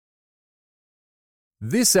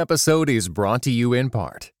This episode is brought to you in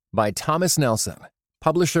part by Thomas Nelson,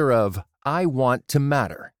 publisher of I Want to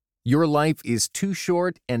Matter. Your life is too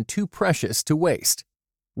short and too precious to waste.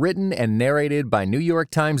 Written and narrated by New York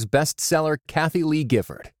Times bestseller Kathy Lee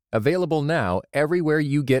Gifford. Available now everywhere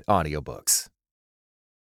you get audiobooks.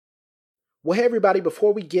 Well, hey, everybody,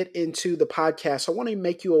 before we get into the podcast, I want to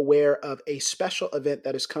make you aware of a special event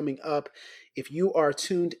that is coming up. If you are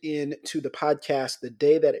tuned in to the podcast the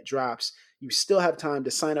day that it drops, you still have time to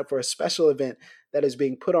sign up for a special event that is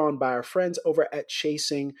being put on by our friends over at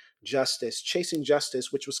Chasing Justice. Chasing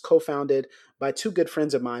Justice, which was co-founded by two good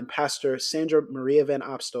friends of mine, Pastor Sandra Maria Van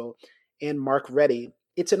Opstal and Mark Reddy.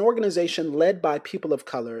 It's an organization led by people of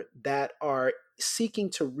color that are seeking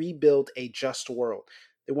to rebuild a just world.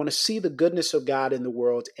 They want to see the goodness of God in the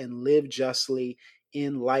world and live justly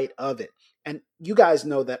in light of it. And you guys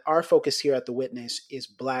know that our focus here at The Witness is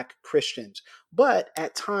Black Christians. But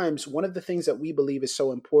at times, one of the things that we believe is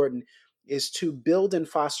so important is to build and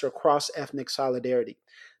foster cross-ethnic solidarity.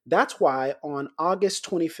 That's why on August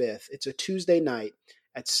 25th, it's a Tuesday night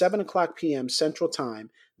at 7 o'clock p.m. Central Time,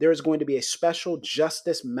 there is going to be a special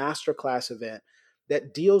Justice Masterclass event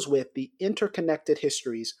that deals with the interconnected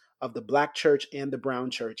histories of the Black church and the Brown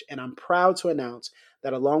church. And I'm proud to announce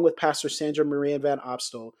that along with Pastor Sandra Maria Van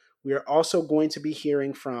Opstal, we are also going to be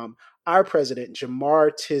hearing from our president,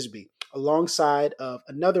 Jemar Tisby, alongside of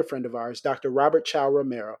another friend of ours, Dr. Robert Chow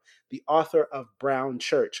Romero, the author of Brown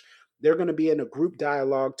Church. They're going to be in a group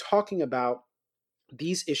dialogue talking about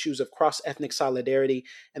these issues of cross-ethnic solidarity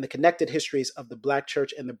and the connected histories of the Black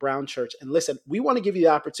church and the Brown church. And listen, we want to give you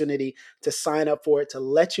the opportunity to sign up for it, to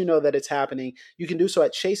let you know that it's happening. You can do so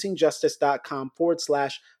at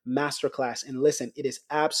chasingjustice.com/masterclass. And listen, it is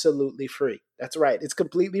absolutely free. That's right. It's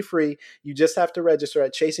completely free. You just have to register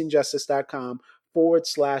at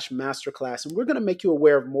chasingjustice.com/masterclass. And we're going to make you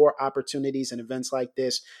aware of more opportunities and events like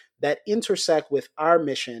this that intersect with our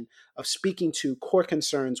mission of speaking to core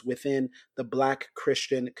concerns within the Black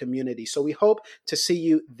Christian community. So we hope to see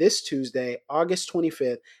you this Tuesday, August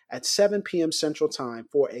 25th at 7 p.m. Central Time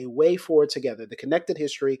for a Way Forward Together, the connected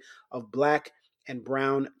history of Black and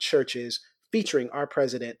Brown churches, featuring our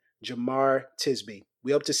president, Jemar Tisby.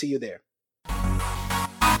 We hope to see you there.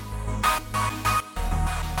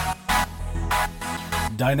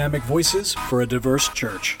 Dynamic voices for a diverse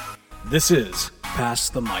church. This is Pass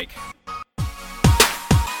the Mic.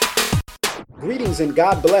 Greetings and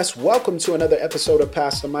God bless. Welcome to another episode of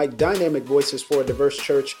Pass the Mic, Dynamic Voices for a Diverse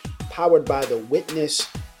Church, powered by The Witness,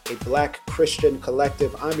 a Black Christian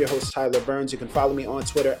collective. I'm your host, Tyler Burns. You can follow me on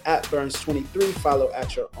Twitter at Burns23. Follow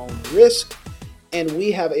at your own risk. And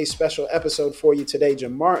we have a special episode for you today.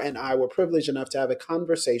 Jemar and I were privileged enough to have a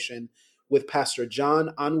conversation with Pastor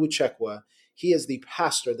John Onwuchekwa. He is the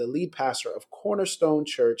pastor, the lead pastor of Cornerstone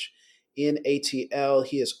Church in ATL.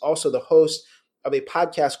 He is also the host of a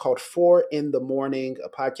podcast called 4 in the Morning, a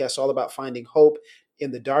podcast all about finding hope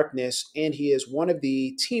in the darkness. And he is one of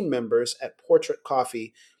the team members at Portrait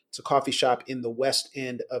Coffee. It's a coffee shop in the west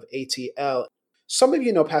end of ATL. Some of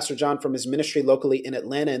you know Pastor John from his ministry locally in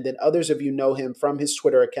Atlanta, and then others of you know him from his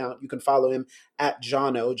Twitter account. You can follow him at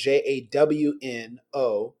Jawno,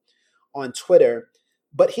 Jawno, on Twitter.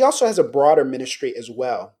 But he also has a broader ministry as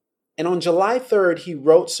well. And on July 3rd, he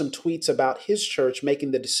wrote some tweets about his church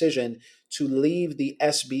making the decision to leave the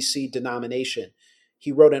SBC denomination.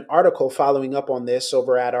 He wrote an article following up on this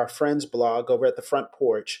over at our friend's blog over at the Front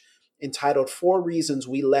Porch, entitled 4 Reasons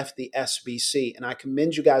We Left the SBC. And I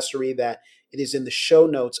commend you guys to read that. It is in the show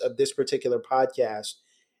notes of this particular podcast.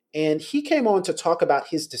 And he came on to talk about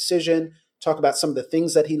his decision, talk about some of the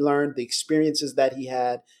things that he learned, the experiences that he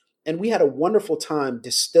had. And we had a wonderful time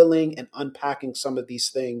distilling and unpacking some of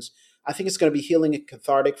these things. I think it's going to be healing and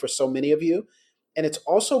cathartic for so many of you. And it's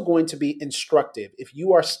also going to be instructive. If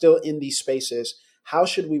you are still in these spaces, how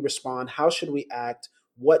should we respond? How should we act?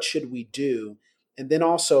 What should we do? And then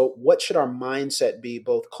also, what should our mindset be,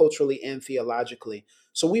 both culturally and theologically?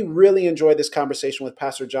 So we really enjoyed this conversation with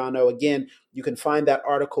Pastor Jawno. Again, you can find that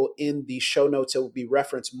article in the show notes. It will be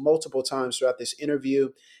referenced multiple times throughout this interview.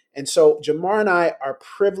 And so Jemar and I are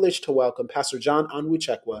privileged to welcome Pastor John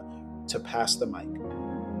Onwuchekwa to Pass the Mic.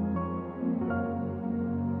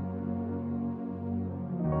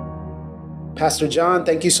 Pastor John,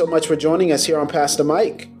 thank you so much for joining us here on Pass the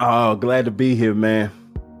Mic. Oh, glad to be here, man.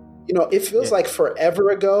 You know, it feels like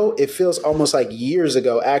forever ago. It feels almost like years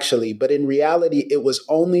ago, actually. But in reality, it was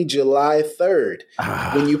only July 3rd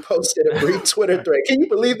when you posted a brief Twitter thread. Can you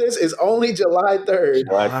believe this? It's only July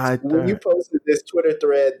 3rd when you posted this Twitter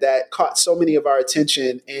thread that caught so many of our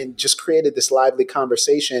attention and just created this lively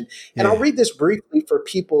conversation. And I'll read this briefly for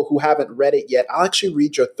people who haven't read it yet. I'll actually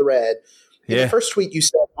read your thread. In the first tweet, you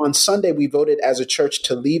said, on Sunday, we voted as a church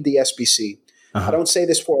to leave the SBC. I don't say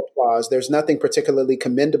this for applause. There's nothing particularly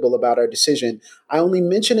commendable about our decision. I only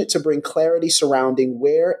mention it to bring clarity surrounding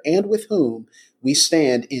where and with whom we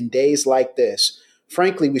stand in days like this.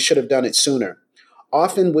 Frankly, we should have done it sooner.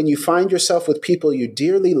 Often when you find yourself with people you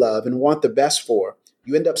dearly love and want the best for,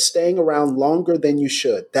 you end up staying around longer than you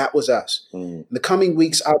should. That was us. In the coming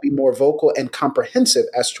weeks, I'll be more vocal and comprehensive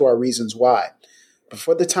as to our reasons why. But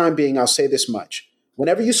for the time being, I'll say this much.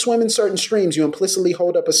 Whenever you swim in certain streams, you implicitly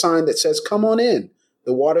hold up a sign that says, come on in.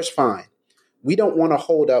 The water's fine. We don't want to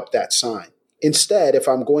hold up that sign. Instead, if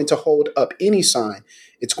I'm going to hold up any sign,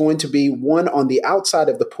 it's going to be one on the outside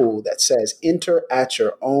of the pool that says, enter at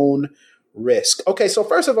your own risk. Okay, so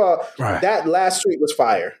first of all, that last tweet was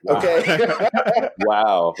fire. Okay.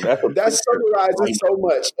 Wow. That summarizes so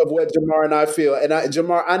much of what Jamar and I feel. And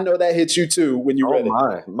Jamar, I know that hit you too when you read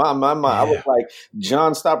it. My. Yeah. I was like,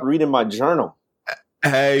 John, stop reading my journal.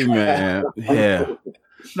 Hey, man. Yeah.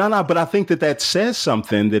 No, but I think that says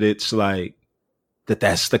something, that it's like,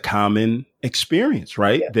 that's the common experience,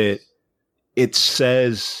 right? Yeah. That it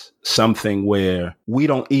says something where we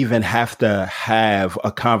don't even have to have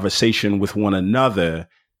a conversation with one another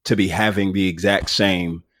to be having the exact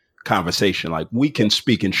same conversation. Like, we can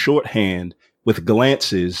speak in shorthand with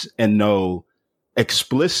glances and know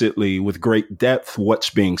explicitly with great depth what's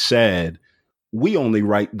being said. We only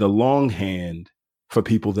write the longhand for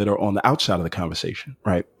people that are on the outside of the conversation,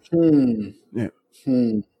 right? Yeah.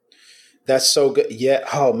 That's so good. Yeah.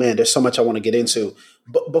 Oh, man, there's so much I want to get into.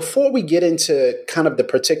 But before we get into kind of the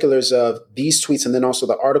particulars of these tweets and then also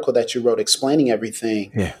the article that you wrote explaining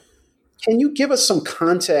everything, can you give us some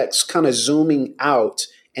context, kind of zooming out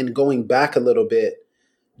and going back a little bit?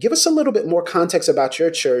 Give us a little bit more context about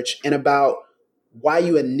your church and about why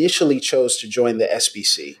you initially chose to join the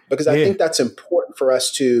SBC, because I think that's important for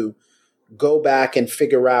us to go back and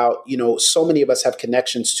figure out, so many of us have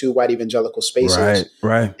connections to white evangelical spaces.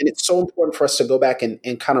 Right. And it's so important for us to go back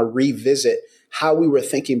and kind of revisit how we were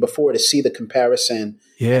thinking before to see the comparison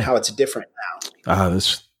and how it's different now.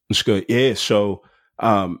 That's good. Yeah. So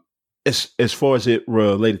as far as it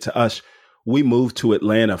related to us, we moved to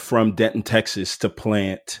Atlanta from Denton, Texas to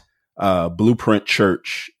plant Blueprint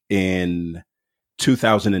Church in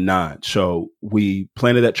 2009. So we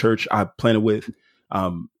planted that church. I planted with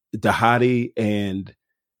Dahadi, and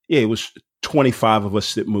it was 25 of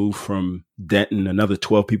us that moved from Denton, another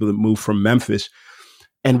 12 people that moved from Memphis.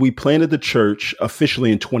 And we planted the church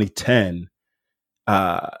officially in 2010.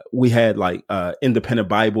 We had like independent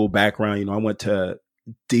Bible background. I went to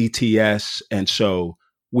DTS. And so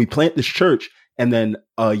we planted this church. And then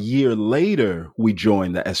a year later, we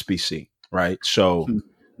joined the SBC, right? So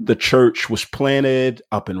the church was planted,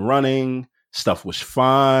 up and running. Stuff was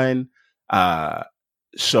fine.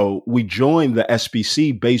 So we joined the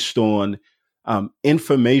SBC based on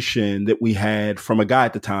information that we had from a guy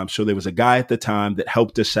at the time. So there was a guy at the time that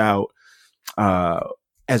helped us out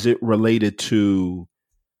as it related to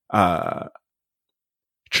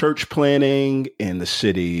church planning in the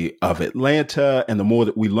city of Atlanta. And the more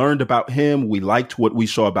that we learned about him, we liked what we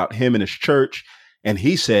saw about him and his church. And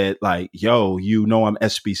he said, like, yo, I'm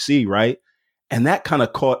SBC, right? And that kind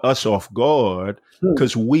of caught us off guard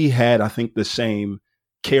because we had, I think, the same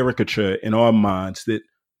caricature in our minds that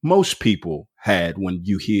most people had when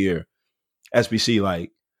you hear SBC.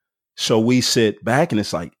 Like, so we sit back and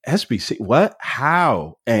it's like, SBC, what?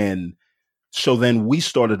 How? And so then we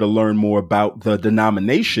started to learn more about the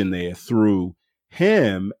denomination there through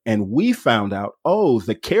him. And we found out,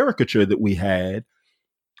 the caricature that we had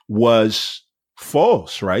was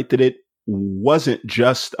false, right? That it wasn't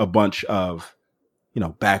just a bunch of,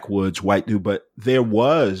 backwoods white dude, but there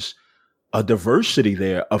was a diversity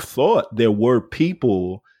there of thought. There were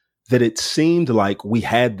people that it seemed like we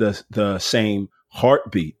had the same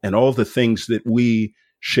heartbeat and all the things that we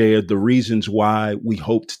shared, the reasons why we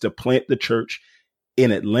hoped to plant the church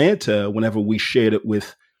in Atlanta. Whenever we shared it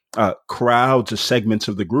with crowds or segments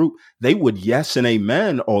of the group, they would yes and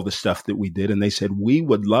amen all the stuff that we did. And they said, we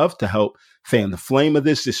would love to help fan the flame of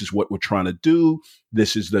this. This is what we're trying to do.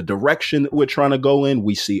 This is the direction that we're trying to go in.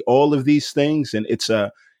 We see all of these things. And it's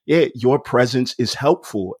your presence is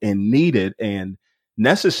helpful and needed and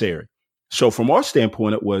necessary. So from our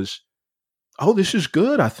standpoint, it was, this is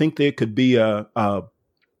good. I think there could be a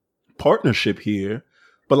partnership here.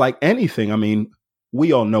 But like anything, I mean,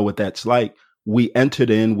 we all know what that's like. We entered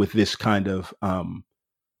in with this kind of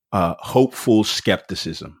hopeful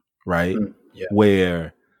skepticism, right?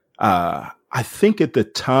 Where I think at the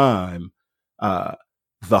time,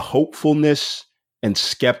 the hopefulness and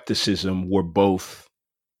skepticism were both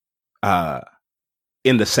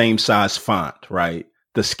in the same size font, right?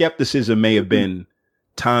 The skepticism may have been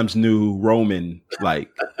Times New Roman, like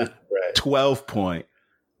Right. 12 point,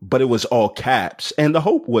 but it was all caps. And the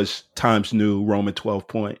hope was Times New Roman 12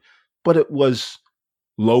 point, but it was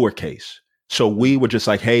lowercase. So we were just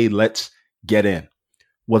like, hey, let's get in.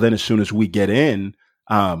 Well, then as soon as we get in,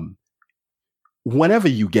 whenever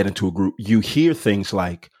you get into a group, you hear things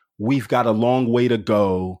like, we've got a long way to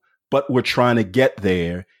go, but we're trying to get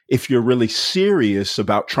there. If you're really serious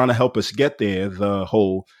about trying to help us get there, the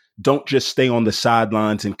whole don't just stay on the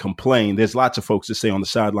sidelines and complain. There's lots of folks that stay on the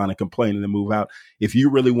sideline and complain and then move out. If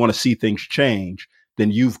you really want to see things change,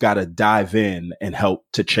 then you've got to dive in and help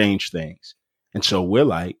to change things. And so we're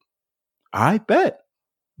like, I bet,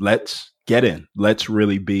 let's get in. Let's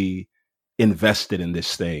really be invested in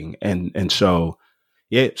this thing. And so,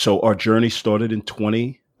 yeah, so our journey started in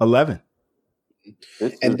 2011.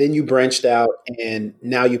 And then you branched out, and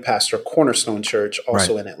now you pastor Cornerstone Church,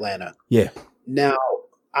 also Right. in Atlanta. Yeah. Now,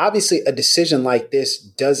 obviously, a decision like this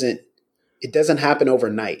doesn't happen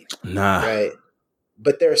overnight, Nah. right?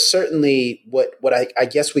 But there are certainly what I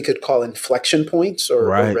guess we could call inflection points or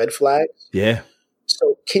Right. red flags. Yeah.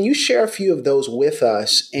 So can you share a few of those with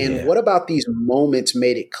us? And Yeah. what about these moments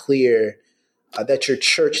made it clear that your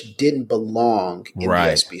church didn't belong in Right.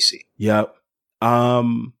 the SBC? Yep.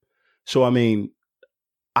 So, I mean,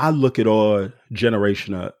 I look at our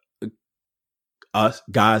generation of us,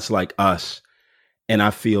 guys like us, and I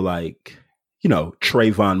feel like, you know,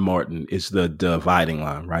 Trayvon Martin is the dividing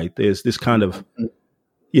line, right? There's this kind of,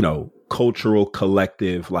 you know, cultural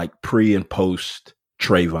collective, like pre and post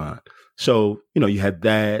Trayvon. So, you know, you had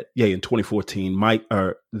that, in 2014,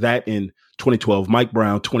 that in 2012, Mike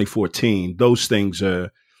Brown, 2014, those things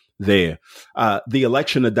are there. The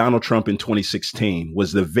election of Donald Trump in 2016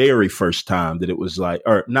 was the very first time that it was like,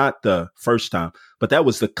 or not the first time, but that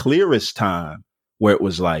was the clearest time where it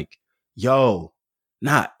was like, yo,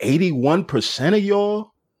 81% of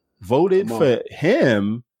y'all voted for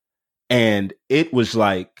him. And it was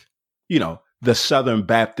like, you know, the Southern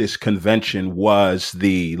Baptist Convention was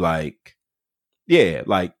the like,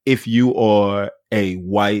 like if you are a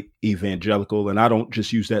white evangelical, and I don't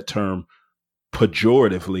just use that term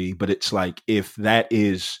pejoratively, but it's like, if that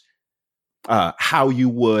is how you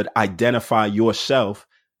would identify yourself,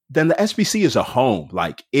 then the SBC is a home.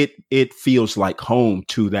 Like it feels like home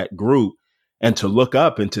to that group. And to look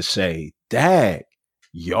up and to say, dag,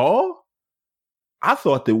 y'all, I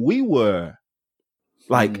thought that we were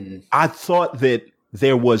like, I thought that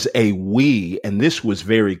there was a we, and this was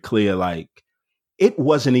very clear. Like, it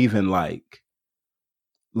wasn't even like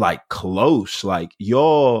close. Like,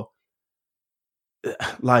 y'all,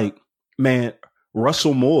 like, man,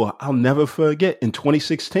 Russell Moore, I'll never forget in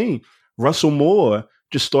 2016, Russell Moore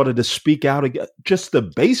just started to speak out again, just the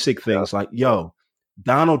basic things like, yo,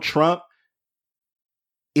 Donald Trump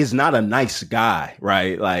is not a nice guy,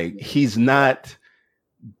 right? Like, he's not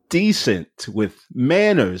decent with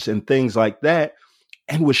manners and things like that.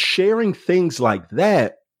 And was sharing things like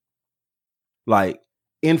that, like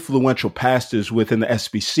influential pastors within the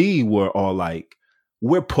SBC were all like,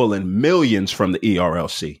 we're pulling millions from the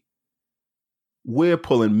ERLC. We're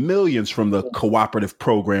pulling millions from the cooperative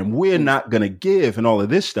program. We're not going to give and all of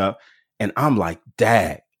this stuff. And I'm like,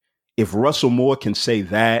 dad, if Russell Moore can say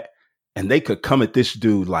that, and they could come at this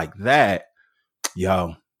dude like that,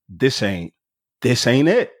 yo, this ain't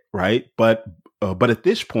it, right? But at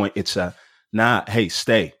this point, it's hey,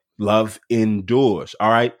 stay. Love endures. All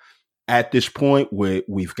right. At this point,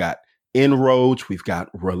 we've got inroads, we've got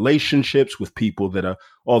relationships with people that are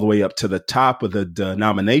all the way up to the top of the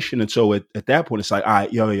denomination. And so at that point, it's like, all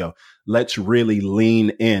right, yo, let's really lean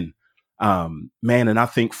in. Man, and I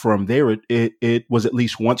think from there, it was at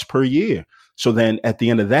least once per year. So then at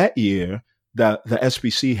the end of that year, the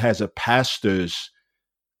SBC has a pastors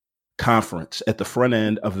conference at the front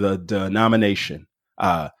end of the denomination.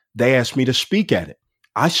 They asked me to speak at it.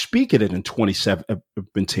 I speak at it in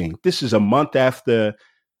 2017. This is a month after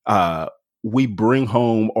we bring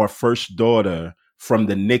home our first daughter from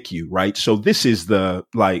the NICU, right? So this is the,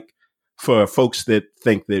 like, for folks that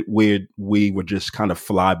think that we were just kind of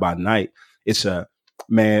fly by night. It's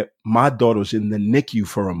man, my daughter was in the NICU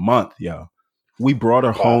for a month, yo. We brought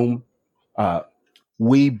her home.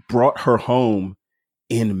 We brought her home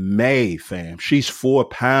in May, fam. She's 4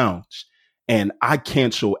 pounds, and I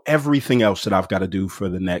cancel everything else that I've got to do for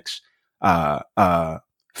the next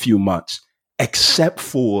few months, except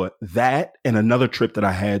for that and another trip that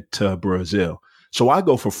I had to Brazil. So I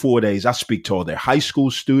go for 4 days. I speak to all their high school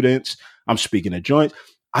students. I'm speaking at joints.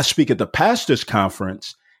 I speak at the pastors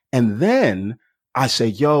conference, and then I say,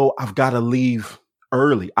 yo, I've got to leave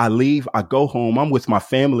early. I leave, I go home, I'm with my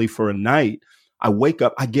family for a night. I wake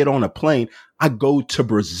up, I get on a plane, I go to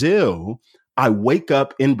Brazil. I wake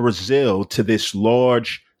up in Brazil to this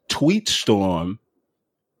large tweet storm,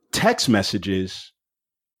 text messages.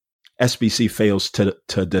 SBC fails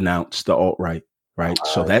to denounce the alt-right, right?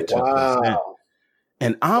 So that took place.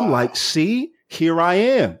 And I'm like, see, here I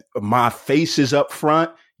am. My face is up front.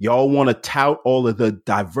 Y'all want to tout all of the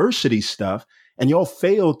diversity stuff, and y'all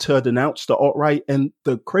failed to denounce the alt-right. And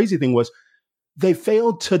the crazy thing was, they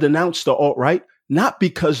failed to denounce the alt-right, not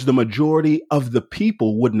because the majority of the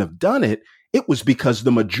people wouldn't have done it. It was because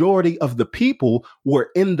the majority of the people were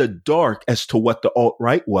in the dark as to what the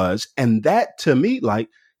alt-right was. And that, to me, like,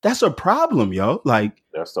 that's a problem, yo. Like,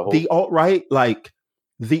 that's the whole the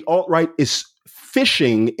alt-right is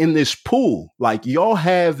fishing in this pool. Like, y'all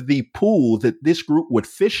have the pool that this group would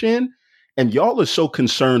fish in, and y'all are so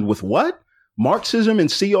concerned with what? Marxism and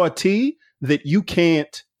CRT that you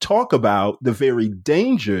can't talk about the very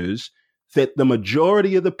dangers that the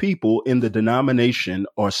majority of the people in the denomination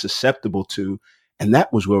are susceptible to. And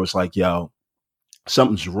that was where it was like, yo,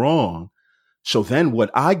 something's wrong. So then what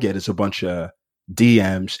I get is a bunch of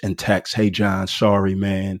DMs and texts. Hey, John, sorry,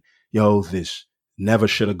 man. Yo, this never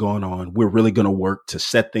should have gone on. We're really going to work to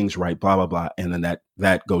set things right, blah, blah, blah. And then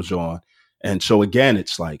that goes on. And so again,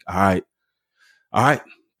 it's like, all right,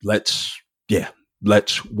 let's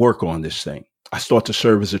work on this thing. I start to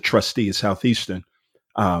serve as a trustee at Southeastern.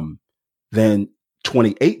 Then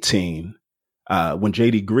 2018, when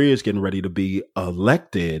J.D. Greer is getting ready to be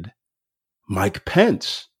elected, Mike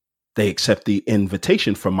Pence, they accept the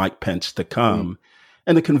invitation from Mike Pence to come. Mm-hmm.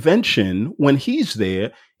 And the convention, when he's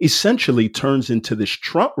there, essentially turns into this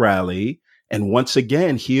Trump rally. And once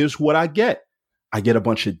again, here's what I get. I get a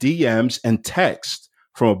bunch of DMs and texts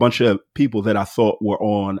from a bunch of people that I thought were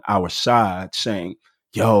on our side saying,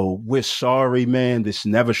 yo, we're sorry, man. This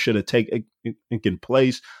never should have taken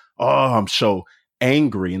place. Oh, I'm so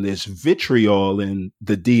angry. And there's vitriol in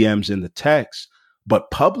the DMs and the texts.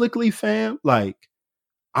 But publicly, fam, like,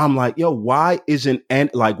 I'm like, yo, why is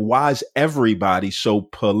everybody so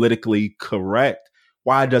politically correct?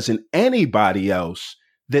 Why doesn't anybody else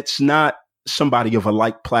that's not somebody of a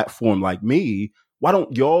like platform like me, why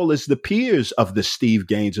don't y'all, as the peers of the Steve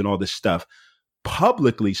Gaines and all this stuff,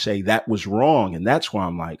 publicly say that was wrong? And that's why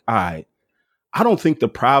I'm like, all right, I don't think the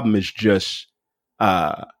problem is just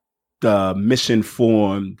the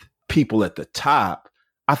misinformed people at the top.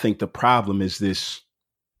 I think the problem is this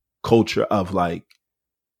culture of like,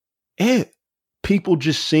 people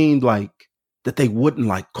just seemed like that they wouldn't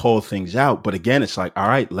like call things out. But again, it's like, all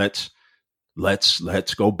right, let's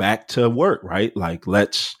go back to work, right? Like,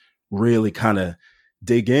 let's really kind of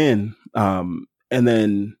dig in. And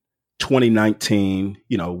then 2019,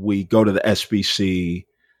 we go to the SBC,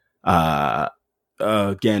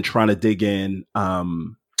 again, trying to dig in.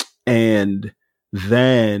 And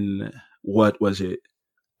then what was it?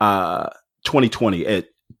 2020 at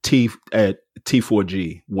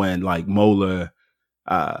T4G, when like Moeller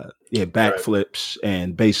backflips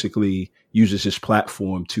and basically uses his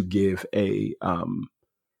platform to give a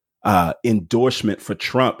endorsement for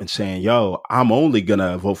Trump and saying, yo, I'm only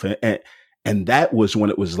gonna vote for him. And that was when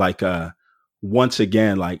it was like once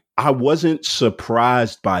again, like, I wasn't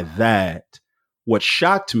surprised by that. What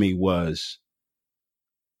shocked me was,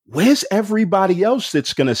 where's everybody else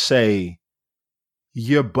that's gonna say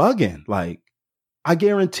you're bugging? Like, I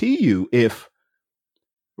guarantee you, if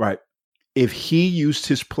he used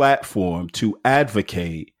his platform to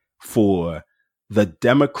advocate for the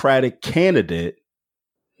Democratic candidate,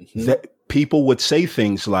 mm-hmm. that people would say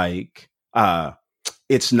things like,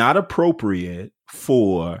 it's not appropriate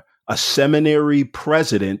for a seminary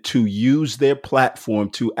president to use their platform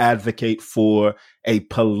to advocate for a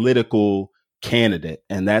political candidate.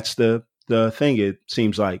 And that's the thing. It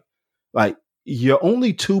seems like you're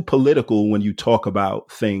only too political when you talk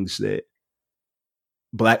about things that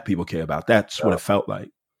Black people care about. That's what it felt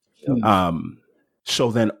like. Yeah.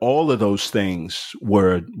 So then all of those things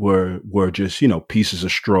were just, pieces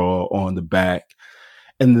of straw on the back.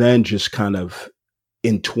 And then just kind of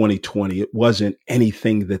in 2020, it wasn't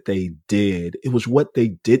anything that they did. It was what they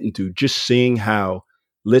didn't do. Just seeing how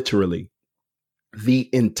literally the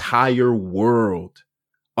entire world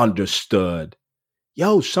understood,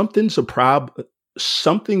 yo, something's a problem.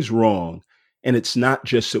 Something's wrong. And it's not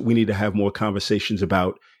just that we need to have more conversations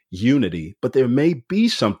about unity, but there may be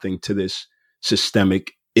something to this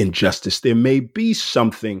systemic injustice. There may be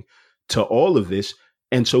something to all of this.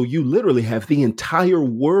 And so you literally have the entire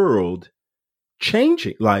world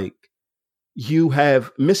changing. Like, you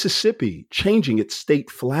have Mississippi changing its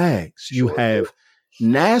state flags. You have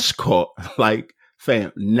NASCAR like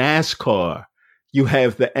fam, NASCAR, you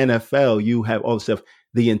have the NFL, you have all the stuff,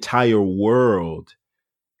 the entire world.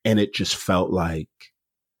 And it just felt like,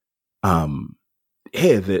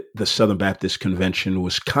 the Southern Baptist Convention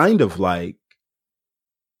was kind of like,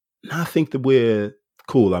 I think that we're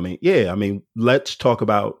cool. Let's talk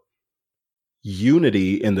about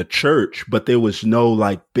unity in the church, but there was no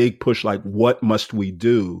like big push, like what must we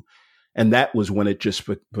do? And that was when it just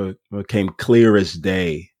became clear as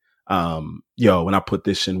day. And I put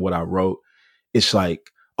this in what I wrote. It's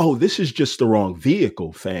like, oh, this is just the wrong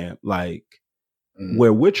vehicle, fam. Like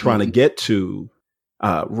where we're trying to get to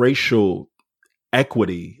racial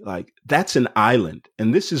equity, like that's an island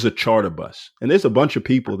and this is a charter bus. And there's a bunch of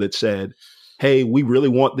people that said, hey, we really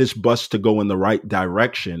want this bus to go in the right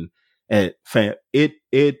direction. And fam,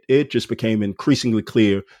 it just became increasingly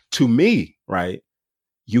clear to me, right?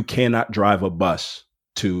 You cannot drive a bus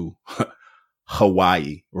to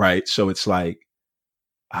Hawaii, right? So it's like,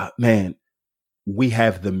 man, we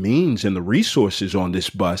have the means and the resources on this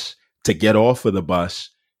bus to get off of the bus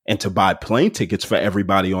and to buy plane tickets for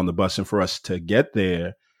everybody on the bus and for us to get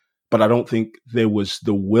there. But I don't think there was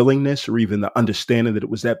the willingness or even the understanding that it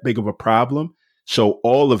was that big of a problem. So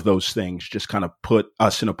all of those things just kind of put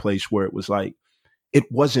us in a place where it was like, it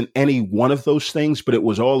wasn't any one of those things, but it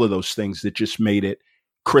was all of those things that just made it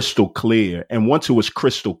crystal clear. And once it was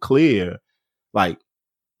crystal clear, like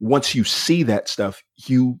once you see that stuff,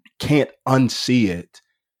 you can't unsee it.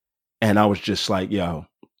 And I was just like, yo,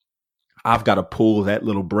 I've got to pull that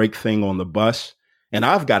little brake thing on the bus and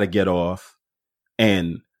I've got to get off.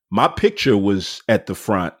 And my picture was at the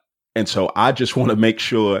front. And so I just want to make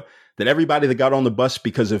sure that everybody that got on the bus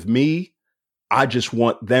because of me, I just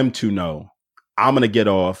want them to know I'm going to get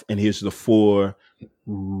off. And here's the 4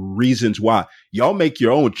 reasons why. Y'all make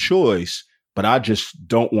your own choice, but I just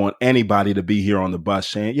don't want anybody to be here on the bus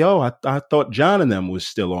saying, yo, I thought John and them was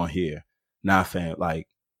still on here. Nah, fam, like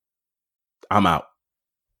I'm out.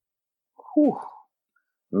 Whew.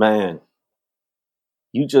 Man,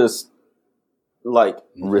 you just like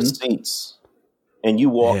receipts and you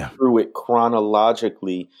walk through it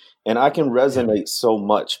chronologically. And I can resonate so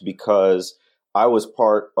much because I was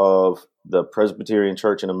part of the Presbyterian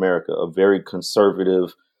Church in America, a very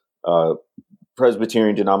conservative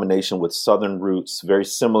Presbyterian denomination with Southern roots, very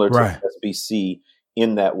similar to SBC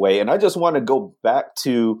in that way. And I just want to go back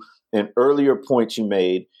to an earlier point you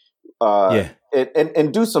made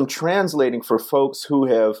and do some translating for folks who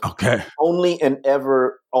have only and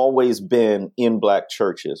ever always been in Black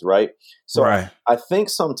churches, right? So I think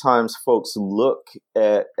sometimes folks look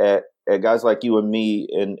at guys like you and me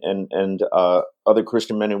and other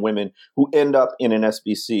Christian men and women who end up in an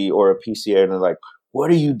SBC or a PCA and they're like, what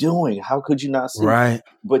are you doing? How could you not see? Right.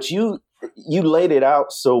 But you laid it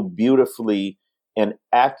out so beautifully and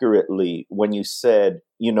accurately when you said,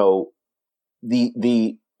 you know,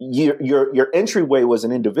 your entryway was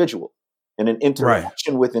an individual and an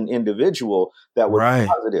interaction with an individual that was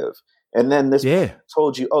positive. And then this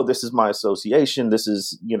told you, oh, this is my association. This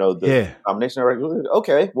is, you know, the denomination.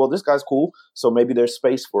 Okay, well, this guy's cool. So maybe there's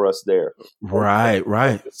space for us there.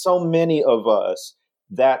 Right. So many of us,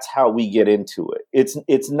 that's how we get into it.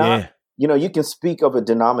 It's not, you know, you can speak of a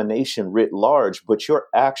denomination writ large, but your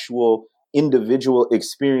actual individual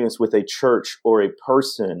experience with a church or a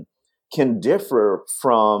person can differ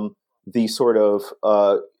from the sort of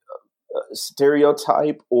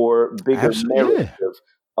stereotype or bigger narrative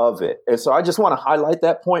of it. And so I just want to highlight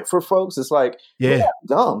that point for folks. It's like,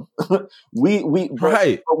 dumb.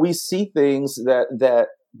 we see things that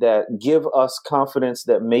give us confidence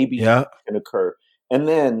that maybe can occur. And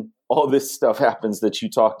then all this stuff happens that you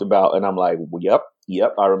talked about. And I'm like, yep,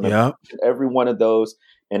 I remember every one of those.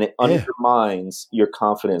 And it undermines your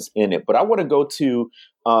confidence in it. But I want to go to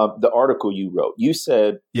the article you wrote. You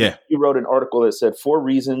said, you wrote an article that said 4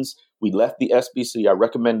 reasons we left the SBC. I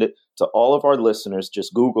recommend it to all of our listeners.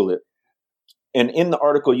 Just Google it. And in the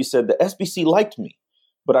article, you said the SBC liked me,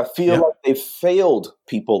 but I feel like they failed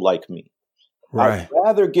people like me. I'd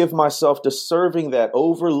rather give myself to serving that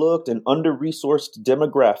overlooked and under-resourced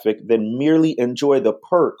demographic than merely enjoy the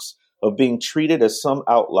perks of being treated as some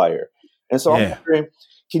outlier. And so I'm wondering,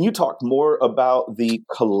 can you talk more about the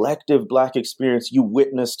collective Black experience you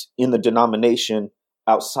witnessed in the denomination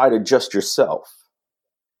outside of just yourself?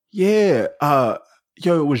 Yeah.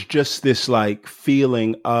 It was just this like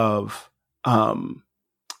feeling of,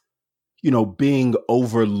 being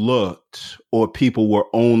overlooked, or people were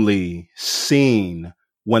only seen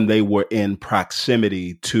when they were in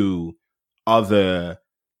proximity to other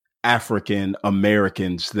African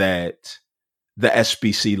Americans that the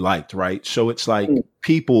SBC liked, right? So it's like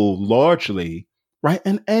people largely right?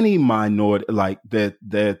 And any minority like that's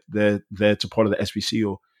a part of the SBC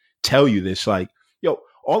will tell you this. Like, yo,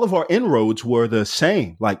 all of our inroads were the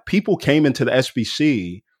same. Like, people came into the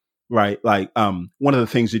SBC, right? Like, one of the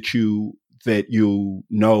things that you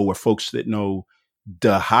know, or folks that know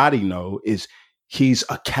Dhati know, is he's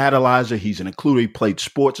a catalyzer. He's an includer. He played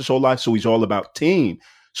sports his whole life, so he's all about team.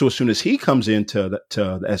 So as soon as he comes into the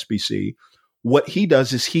SBC, what he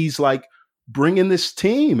does is he's like bringing this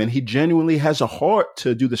team, and he genuinely has a heart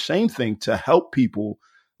to do the same thing, to help people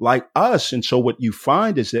like us. And so what you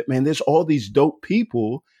find is that, man, there's all these dope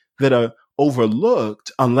people that are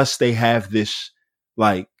overlooked unless they have this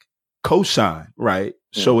like cosign, right?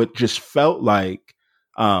 Yeah. So it just felt like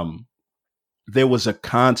there was a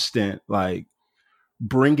constant like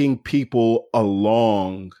bringing people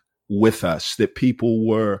along with us, that people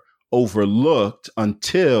were overlooked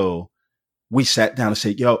until we sat down and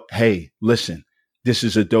said, yo, hey, listen, this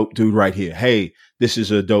is a dope dude right here. Hey, this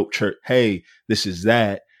is a dope church. Hey, this is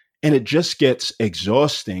that. And it just gets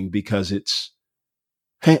exhausting because it's,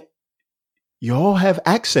 hey, you all have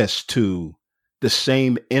access to the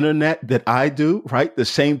same internet that I do, right? The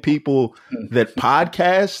same people that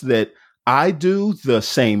podcast that I do, the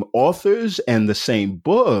same authors and the same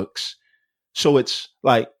books. So it's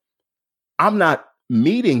like, I'm not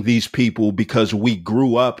meeting these people because we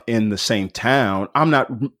grew up in the same town. I'm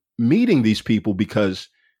not meeting these people because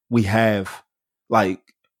we have like,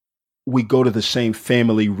 we go to the same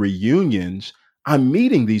family reunions. I'm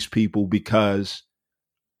meeting these people because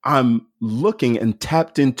I'm looking and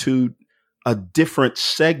tapped into a different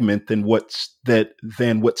segment than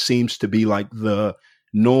what seems to be like the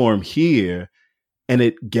norm here. And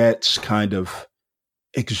it gets kind of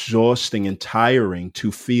exhausting and tiring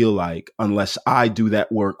to feel like unless I do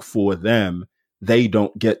that work for them, they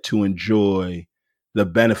don't get to enjoy the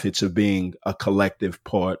benefits of being a collective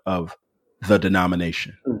part of the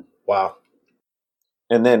denomination. Wow.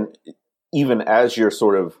 And then even as you're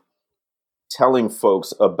sort of telling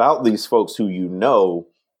folks about these folks who you know,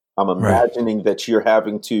 I'm imagining that you're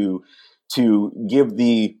having to give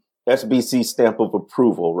the SBC stamp of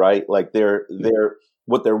approval, right? Like they're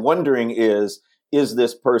what they're wondering is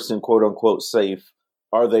this person, quote unquote, safe?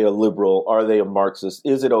 Are they a liberal? Are they a Marxist?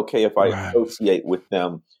 Is it okay if I associate with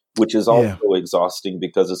them? Which is also exhausting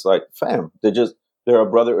because it's like, fam, they're a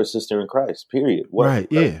brother or sister in Christ, period.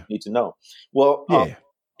 What you need to know. Well,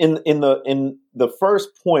 in the first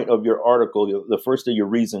point of your article, the first of your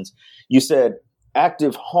reasons, you said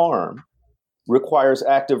active harm requires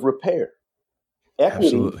active repair.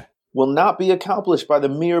 Equity will not be accomplished by the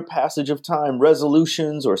mere passage of time,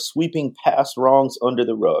 resolutions, or sweeping past wrongs under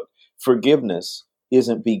the rug. Forgiveness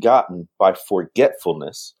isn't begotten by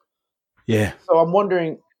forgetfulness. Yeah. So I'm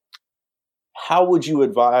wondering, how would you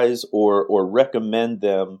advise or recommend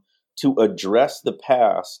them to address the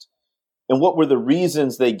past? And what were the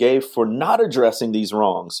reasons they gave for not addressing these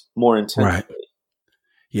wrongs more intensely? Right.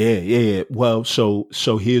 Yeah. Well, so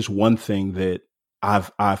here's one thing that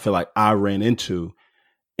I feel like I ran into,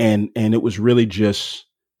 and it was really just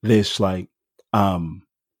this, like,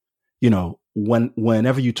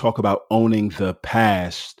 whenever you talk about owning the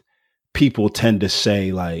past, people tend to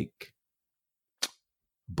say like,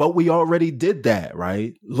 but we already did that,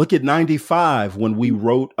 right? Look at 95 when we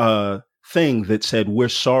wrote a thing that said, we're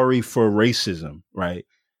sorry for racism, right?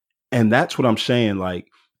 And that's what I'm saying. Like,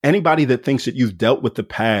 anybody that thinks that you've dealt with the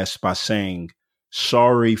past by saying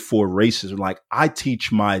sorry for racism, like I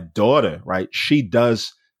teach my daughter, right? She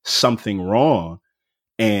does something wrong.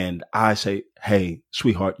 And I say, hey,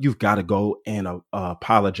 sweetheart, you've got to go and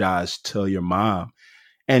apologize to your mom.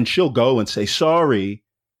 And she'll go and say, sorry.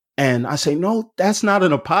 And I say, no, that's not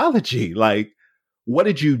an apology. Like, what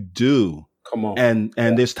did you do? Come on. And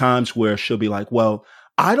there's times where she'll be like, well,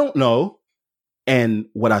 I don't know. And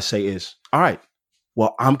what I say is, all right,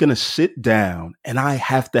 well, I'm going to sit down and I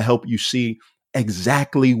have to help you see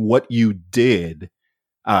exactly what you did.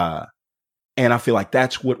 And I feel like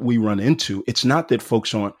that's what we run into. It's not that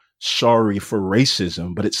folks aren't sorry for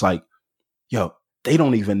racism, but it's like, yo, they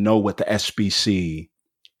don't even know what the SBC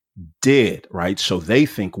did, right? So they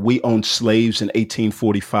think we owned slaves in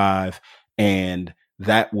 1845 and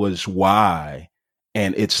that was why.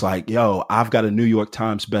 And it's like, yo, I've got a New York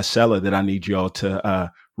Times bestseller that I need y'all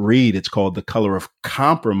to read. It's called The Color of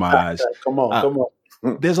Compromise. Come on.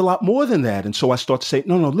 There's a lot more than that. And so I start to say,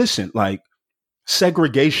 no, listen, like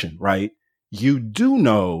segregation, right? You do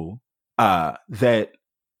know that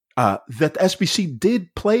the SBC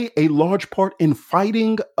did play a large part in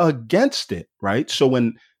fighting against it, right? So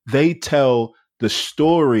when they tell the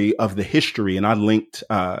story of the history, and I linked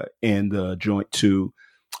in the joint to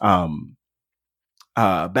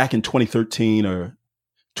back in 2013 or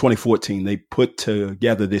 2014, they put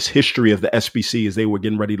together this history of the SBC as they were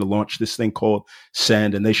getting ready to launch this thing called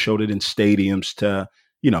Send, and they showed it in stadiums to,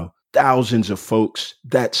 thousands of folks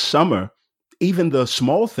that summer, even the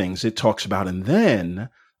small things it talks about. And then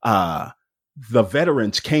the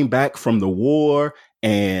veterans came back from the war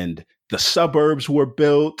and the suburbs were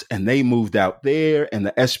built and they moved out there and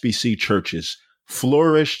the SBC churches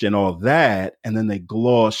flourished and all that. And then they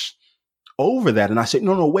gloss over that. And I said,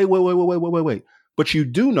 no, wait. But you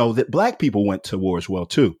do know that Black people went to war as well,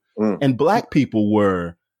 too. And Black people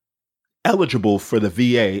were eligible for the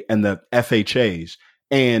VA and the FHAs.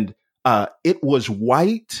 And it was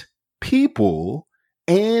white people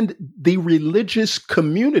and the religious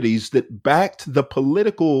communities that backed the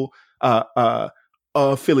political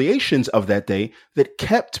affiliations of that day that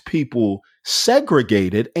kept people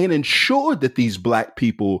segregated and ensured that these Black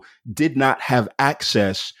people did not have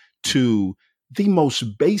access to the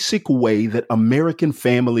most basic way that American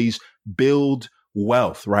families build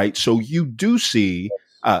wealth, right? So you do see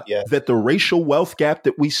that the racial wealth gap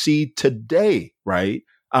that we see today, right,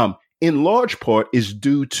 in large part is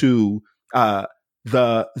due to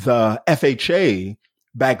the FHA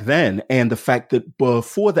back then, and the fact that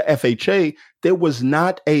before the FHA, there was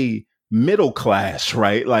not a middle class,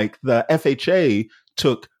 right? Like the FHA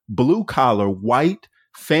took blue collar white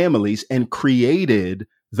families and created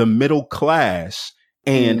the middle class.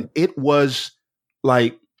 And it was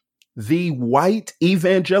like the white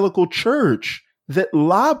evangelical church that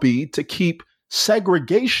lobbied to keep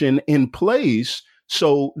segregation in place.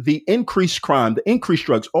 So the increased crime, the increased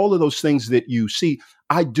drugs, all of those things that you see,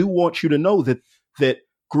 I do want you to know that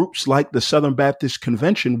groups like the Southern Baptist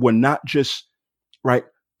Convention were not just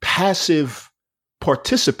passive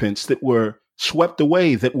participants that were swept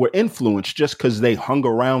away, that were influenced just because they hung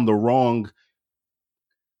around the wrong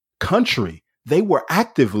country. They were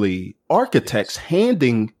actively architects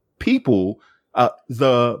handing people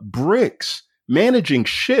the bricks, managing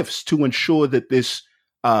shifts to ensure that this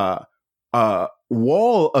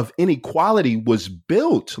wall of inequality was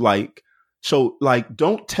built.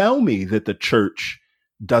 Don't tell me that the church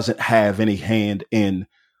doesn't have any hand in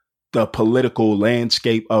the political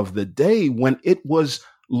landscape of the day, when it was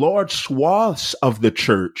large swaths of the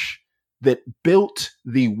church that built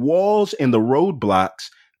the walls and the roadblocks,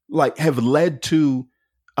 have led to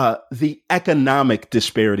the economic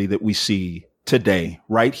disparity that we see today,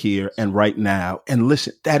 right here and right now. And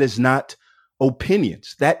listen, that is not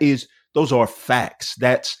opinions. Those are facts.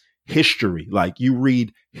 That's history. Like, you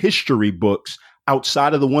read history books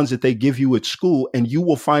outside of the ones that they give you at school, and you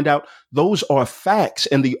will find out those are facts.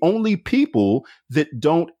 And the only people that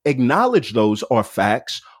don't acknowledge those are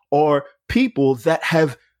facts are people that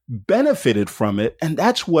have benefited from it. And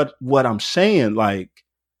that's what I'm saying.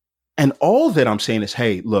 And all that I'm saying is,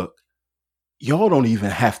 hey, look, y'all don't even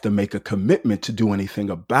have to make a commitment to do anything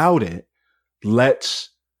about it. Let's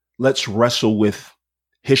wrestle with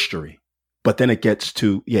history. But then it gets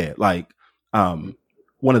to,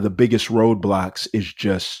 one of the biggest roadblocks is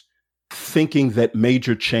just thinking that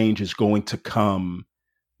major change is going to come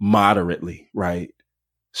moderately, right?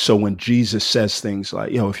 So when Jesus says things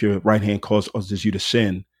like, if your right hand causes you to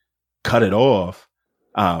sin, cut it off.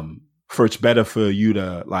 For it's better for you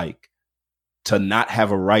to not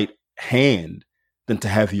have a right hand than to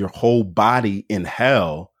have your whole body in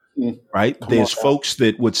hell, right? There's folks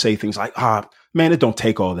that would say things like, man, it don't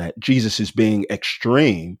take all that. Jesus is being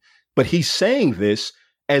extreme, but he's saying this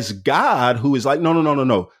as God, who is like,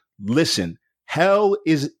 no. Listen, hell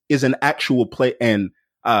is an actual place. And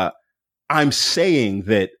I'm saying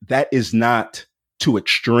that is not too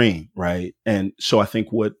extreme, right? And so I think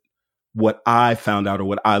what I found out, or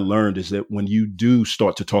what I learned, is that when you do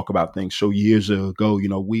start to talk about things, so years ago,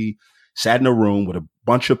 we sat in a room with a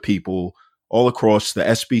bunch of people all across the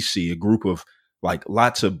SBC, a group of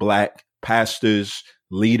lots of Black pastors,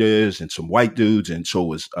 leaders, and some white dudes. And so it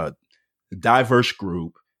was a diverse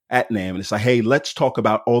group at NAM. And it's like, hey, let's talk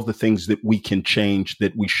about all the things that we can change,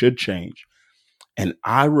 that we should change. And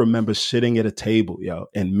I remember sitting at a table,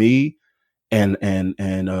 and me and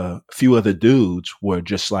a few other dudes were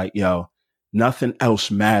just like, nothing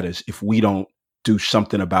else matters if we don't do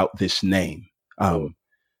something about this name.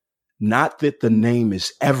 Not that the name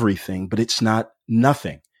is everything, but it's not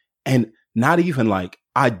nothing. And not even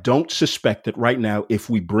I don't suspect that right now, if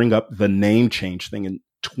we bring up the name change thing in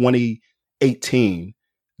 2018,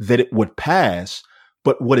 that it would pass.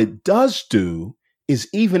 But what it does do is,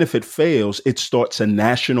 even if it fails, it starts a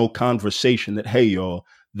national conversation that, hey, y'all,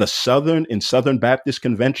 the Southern Baptist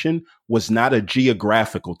Convention was not a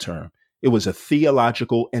geographical term. It was a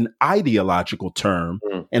theological and ideological term.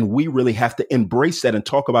 And we really have to embrace that and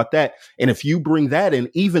talk about that. And if you bring that in,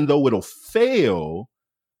 even though it'll fail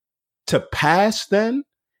to pass, then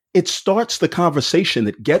it starts the conversation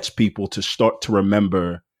that gets people to start to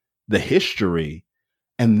remember the history.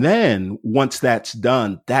 And then once that's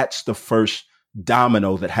done, that's the first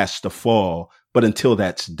domino that has to fall. But until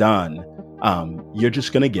that's done, you're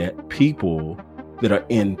just going to get people that are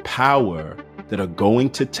in power that are going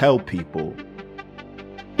to tell people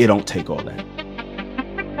it don't take all that.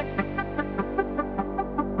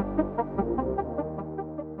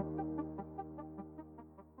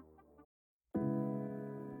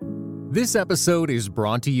 This episode is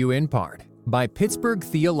brought to you in part by Pittsburgh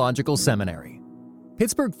Theological Seminary.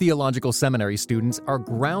 Pittsburgh Theological Seminary students are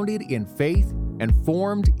grounded in faith and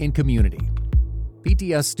formed in community.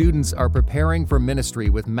 PTS students are preparing for ministry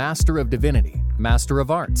with Master of Divinity, Master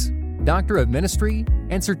of Arts, Doctor of Ministry,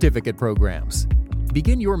 and certificate programs.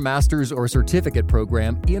 Begin your master's or certificate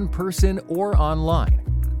program in person or online.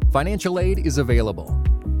 Financial aid is available.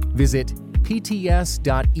 Visit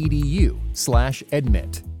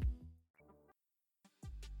pts.edu/admit.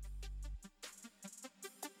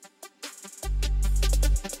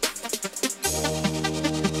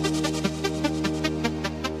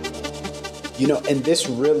 You know, and this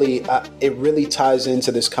really, it really ties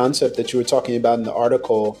into this concept that you were talking about in the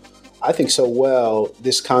article, I think so well,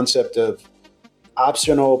 this concept of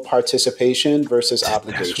optional participation versus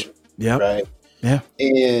obligation. Yeah. Right. Yeah.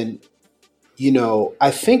 And, you know,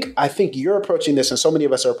 I think you're approaching this, and so many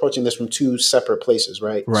of us are approaching this from two separate places,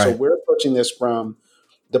 right? So we're approaching this from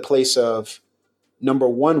the place of, number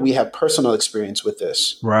one, we have personal experience with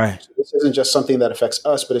this. Right. So this isn't just something that affects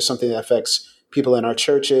us, but it's something that affects people in our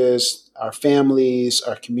churches, our families,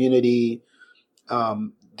 our community.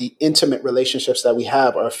 The intimate relationships that we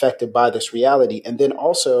have are affected by this reality. And then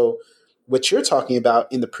also what you're talking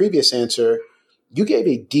about in the previous answer, you gave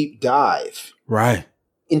a deep dive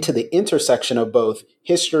into the intersection of both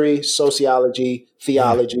history, sociology,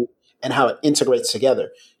 theology, and how it integrates together.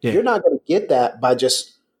 Yeah. You're not going to get that by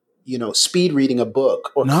just, you know, speed reading a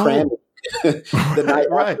book or cramming the night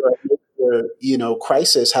after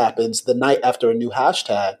crisis happens, the night after a new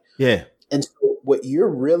hashtag. Yeah. And so what you're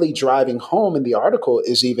really driving home in the article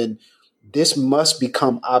is even this must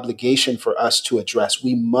become obligation for us to address.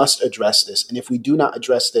 We must address this. And if we do not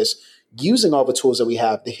address this using all the tools that we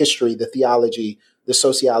have, the history, the theology, the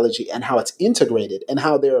sociology, and how it's integrated and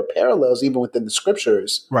how there are parallels even within the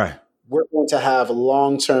scriptures, we're going to have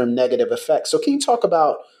long-term negative effects. So can you talk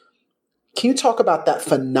about that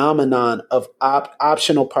phenomenon of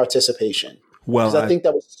optional participation? Well, I think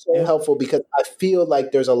that was so helpful, because I feel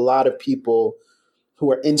like there's a lot of people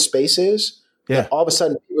who are in spaces that all of a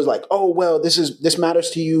sudden it was like, oh, well, this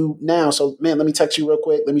matters to you now. So, man, let me text you real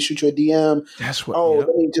quick. Let me shoot you a DM. That's what.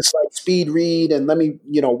 Let me just like speed read, and let me,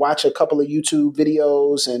 watch a couple of YouTube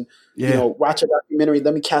videos and, watch a documentary.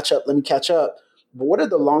 Let me catch up. But what are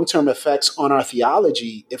the long-term effects on our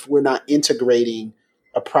theology if we're not integrating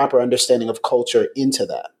a proper understanding of culture into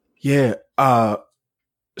that? Yeah.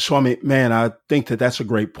 So, I mean, man, I think that's a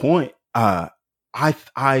great point. I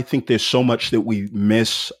think there's so much that we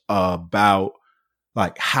miss about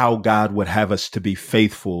like how God would have us to be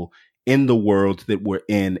faithful in the world that we're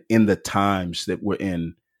in the times that we're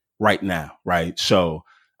in right now. Right. So,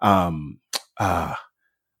 I'm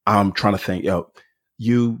trying to think,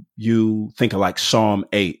 you think of like Psalm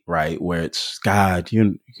 8, right? Where it's God,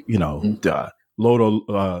 Lord,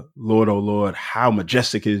 oh Lord, how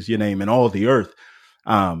majestic is your name in all the earth.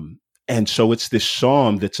 And so it's this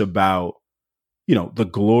psalm that's about, the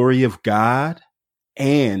glory of God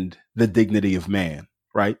and the dignity of man,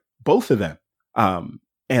 right? Both of them.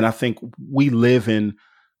 And I think we live in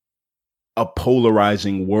a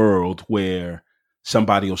polarizing world where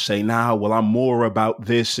somebody will say, well, I'm more about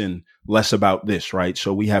this and less about this, right?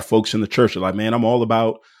 So we have folks in the church that are like, man, I'm all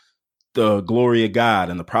about the glory of God.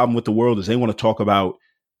 And the problem with the world is they want to talk about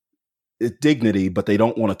dignity, but they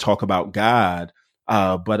don't want to talk about God.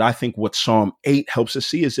 But I think what Psalm 8 helps us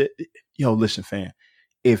see is that, listen, fam,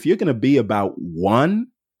 if you're going to be about one,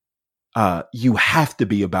 you have to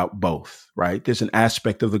be about both, right? There's an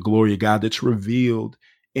aspect of the glory of God that's revealed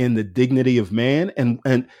in the dignity of man.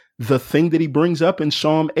 And the thing that he brings up in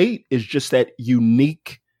Psalm 8 is just that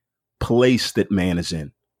unique place that man is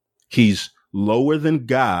in. He's lower than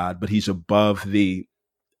God, but he's above the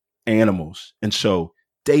animals. And so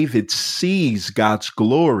David sees God's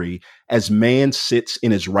glory as man sits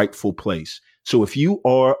in his rightful place. So if you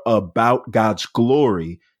are about God's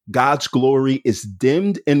glory is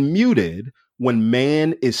dimmed and muted when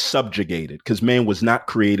man is subjugated, because man was not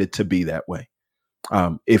created to be that way.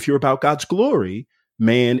 If you're about God's glory,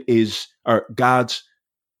 God's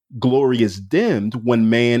glory is dimmed when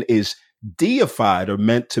man is deified or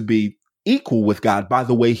meant to be equal with God by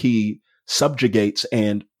the way he subjugates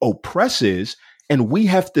and oppresses. And we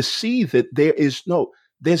have to see that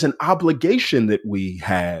there's an obligation that we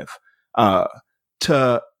have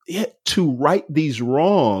to right these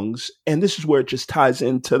wrongs. And this is where it just ties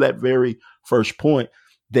into that very first point,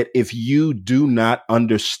 that if you do not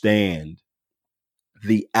understand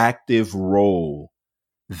the active role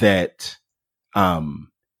that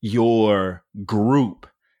your group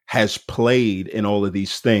has played in all of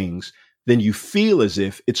these things, then you feel as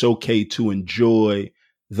if it's okay to enjoy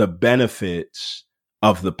the benefits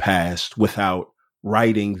of the past without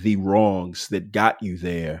righting the wrongs that got you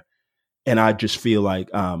there. And I just feel like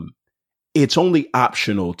it's only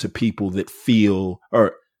optional to people that feel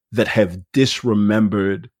or that have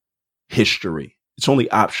disremembered history. It's only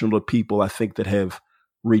optional to people, I think, that have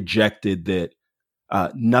rejected that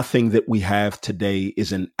nothing that we have today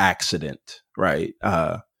is an accident, right?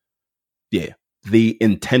 The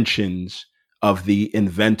intentions of the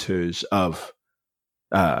inventors of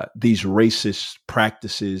these racist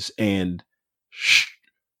practices and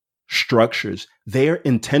structures, their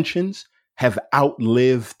intentions have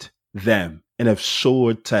outlived them and have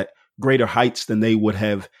soared to greater heights than they would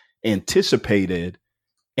have anticipated.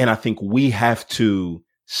 And I think we have to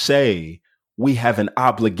say we have an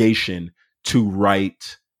obligation to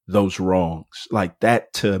right those wrongs. Like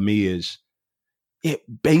that to me is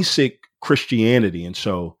basic Christianity. And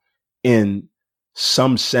so in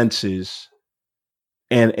some senses,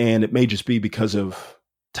 and it may just be because of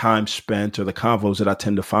time spent or the convos that I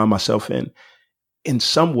tend to find myself in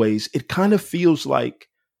some ways, it kind of feels like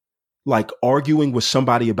arguing with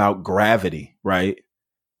somebody about gravity, right?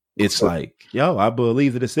 It's like, yo, I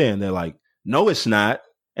believe that it's there. And they're like, no, it's not.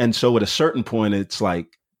 And so at a certain point, it's like,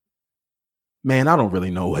 man, I don't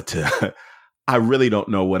really know I really don't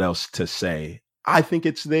know what else to say. I think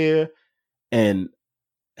it's there. And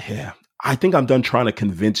yeah, I think I'm done trying to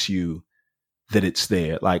convince you that it's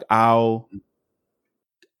there. Like I've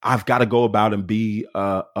got to go about and be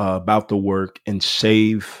about the work and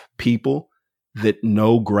save people that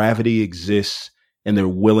know gravity exists and they're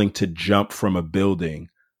willing to jump from a building.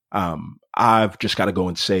 I've just got to go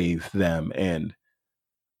and save them. And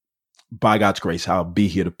by God's grace, I'll be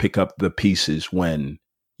here to pick up the pieces when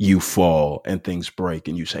you fall and things break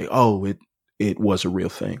and you say, oh, it was a real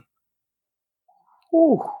thing.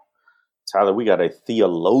 Ooh. Tyler, we got a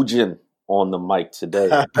theologian on the mic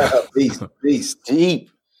today. Beast. Deep.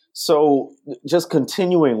 So just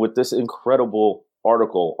continuing with this incredible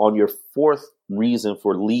article on your fourth reason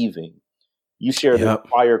for leaving, you shared a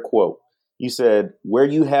fire quote. You said, where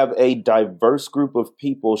you have a diverse group of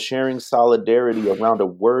people sharing solidarity around a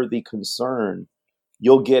worthy concern,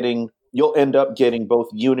 you'll end up getting both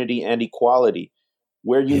unity and equality.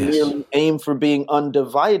 Where you merely aim for being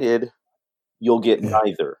undivided, you'll get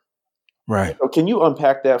neither. Right. So can you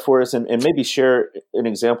unpack that for us and maybe share an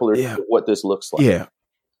example or of what this looks like?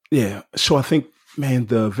 Yeah. So I think, man,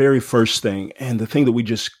 the very first thing and the thing that we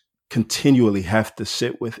just continually have to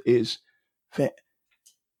sit with is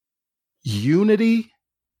unity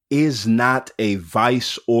is not a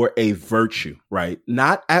vice or a virtue, right?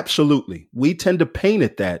 Not absolutely. We tend to paint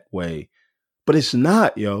it that way, but it's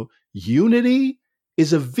not, yo. Unity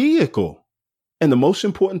is a vehicle. And the most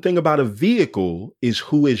important thing about a vehicle is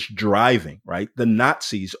who is driving, right? The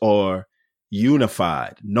Nazis are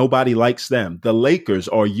unified. Nobody likes them. The Lakers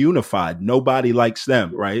are unified. Nobody likes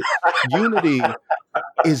them, right? Unity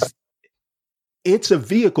it's a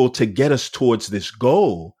vehicle to get us towards this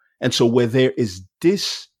goal. And so where there is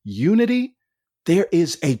disunity, there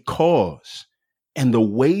is a cause. And the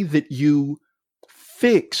way that you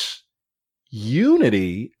fix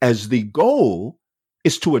unity as the goal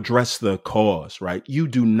is to address the cause, right? You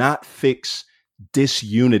do not fix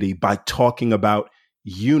disunity by talking about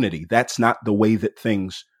unity. That's not the way that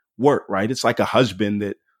things work, right? It's like a husband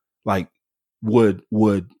that like would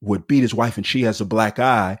beat his wife and she has a black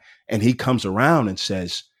eye and he comes around and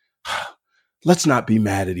says, let's not be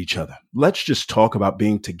mad at each other. Let's just talk about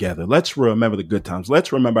being together. Let's remember the good times.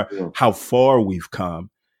 Let's remember how far we've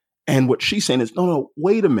come. And what she's saying is, no,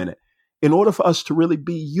 wait a minute. In order for us to really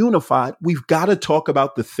be unified, we've got to talk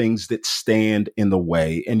about the things that stand in the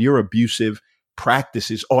way. And your abusive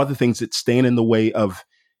practices are the things that stand in the way of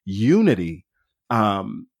unity.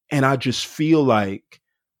 And I just feel like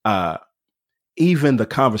even the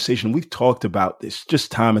conversation, we've talked about this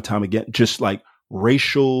just time and time again, just like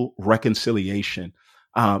racial reconciliation.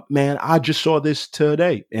 Man, I just saw this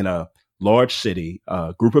today in a large city.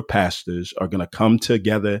 A group of pastors are going to come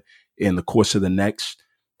together in the course of the next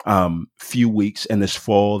few weeks and this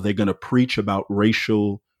fall. They're going to preach about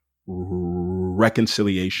racial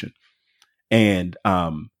reconciliation. And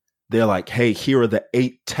they're like, hey, here are the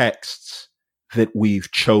 8 texts that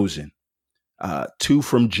we've chosen. 2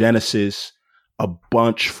 from Genesis, a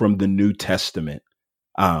bunch from the New Testament.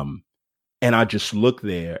 And I just looked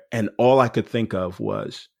there and all I could think of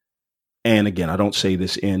was, and again, I don't say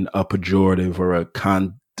this in a pejorative or a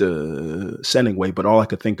condescending way, but all I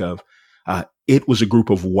could think of, it was a group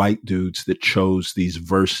of white dudes that chose these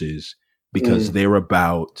verses because they're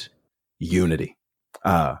about unity.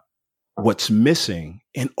 What's missing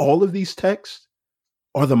in all of these texts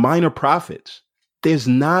are the minor prophets. There's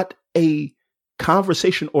not a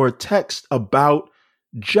conversation or a text about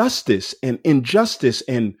justice and injustice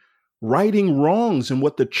and righting wrongs and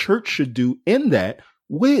what the church should do in that,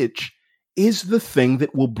 which is the thing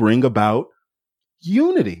that will bring about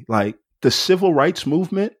unity. Like the civil rights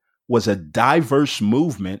movement was a diverse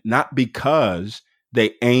movement, not because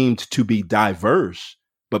they aimed to be diverse,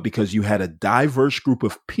 but because you had a diverse group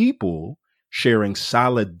of people sharing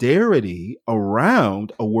solidarity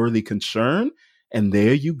around a worthy concern. And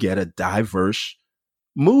there you get a diverse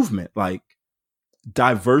movement. Like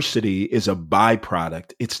diversity is a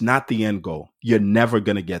byproduct. It's not the end goal. You're never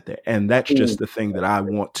going to get there. And that's just the thing that I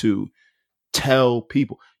want to tell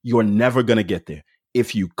people. You're never going to get there.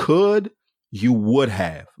 If you could, you would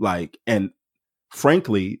have. Like, and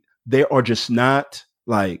frankly, there are just not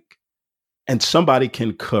like, and somebody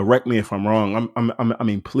can correct me if I'm wrong. I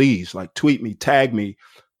mean, please, like, tweet me, tag me,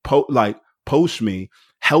 post me,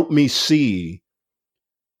 help me see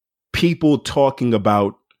people talking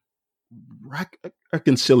about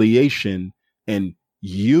reconciliation and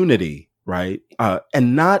unity, right?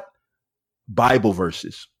 And not Bible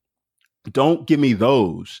verses. Don't give me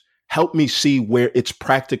those. Help me see where it's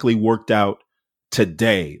practically worked out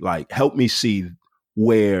today. Like, help me see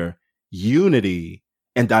where unity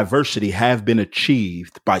and diversity have been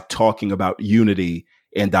achieved by talking about unity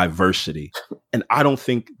and diversity. And I don't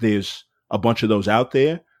think there's a bunch of those out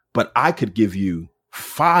there, but I could give you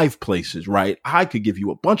 5 places, right? I could give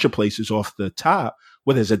you a bunch of places off the top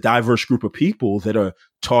where there's a diverse group of people that are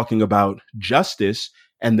talking about justice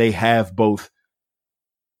and they have both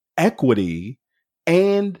equity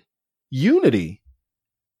and unity.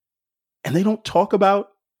 And they don't talk about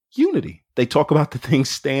unity. They talk about the things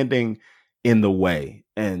standing in the way.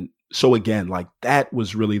 And so again, like that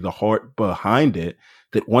was really the heart behind it,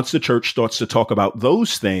 that once the church starts to talk about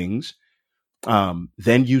those things,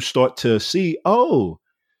 then you start to see, oh,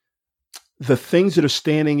 the things that are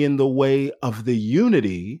standing in the way of the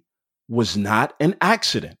unity was not an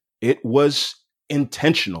accident. It was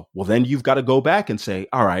intentional. Well, then you've got to go back and say,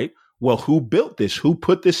 all right, well, who built this? Who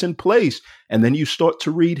put this in place? And then you start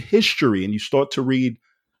to read history and you start to read,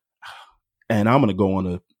 and I'm going to go on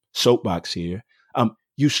a soapbox here.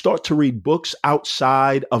 You start to read books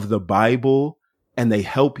outside of the Bible and they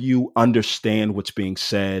help you understand what's being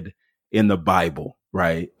said in the Bible,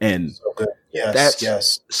 right? And So good.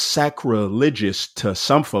 that's sacrilegious to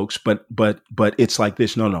some folks, but it's like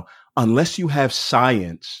this. No. Unless you have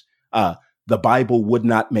science, the Bible would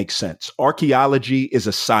not make sense. Archaeology is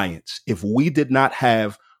a science. If we did not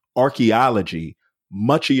have archaeology,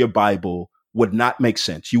 much of your Bible would not make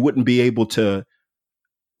sense. You wouldn't be able to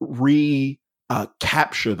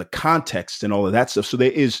capture the context and all of that stuff. So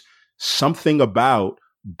there is something about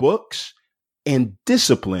books and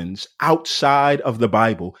disciplines outside of the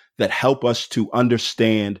Bible that help us to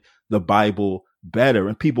understand the Bible better.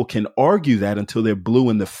 And people can argue that until they're blue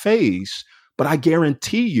in the face. But I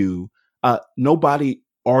guarantee you, nobody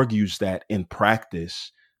argues that in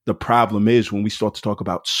practice. The problem is when we start to talk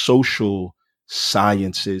about social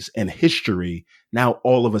sciences and history, now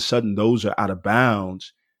all of a sudden those are out of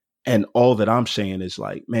bounds. And all that I'm saying is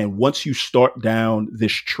like, man, once you start down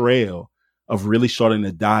this trail of really starting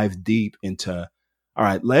to dive deep into, all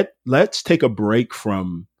right, let's take a break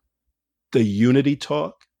from the unity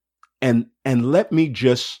talk and let me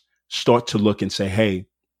just start to look and say, hey,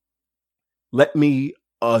 let me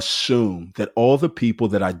assume that all the people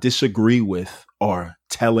that I disagree with are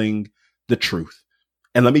telling the truth.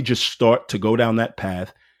 And let me just start to go down that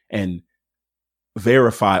path and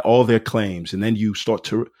verify all their claims. And then you start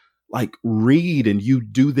to like read and you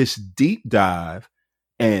do this deep dive.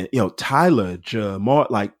 And, Tyler, Jamar,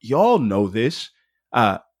 like y'all know this,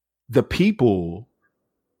 the people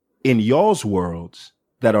in y'all's worlds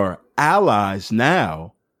that are allies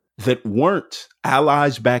now that weren't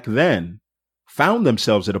allies back then found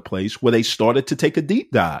themselves at a place where they started to take a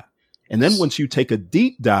deep dive. And then once you take a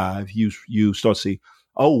deep dive, you start to see,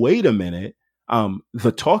 oh, wait a minute.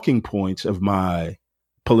 The talking points of my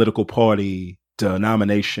political party,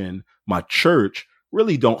 denomination, my church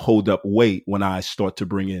really don't hold up weight when I start to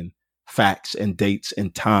bring in facts and dates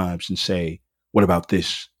and times and say, what about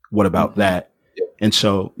this? What about that? And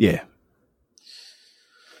so, yeah.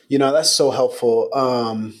 That's so helpful.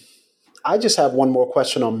 I just have one more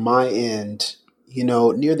question on my end.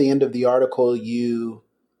 Near the end of the article, you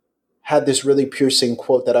had this really piercing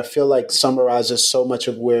quote that I feel like summarizes so much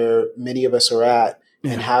of where many of us are at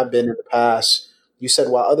and have been in the past. You said,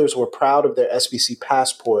 while others were proud of their SBC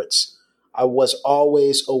passports, I was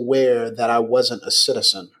always aware that I wasn't a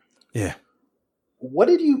citizen. Yeah. What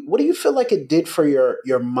do you feel like it did for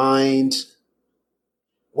your mind?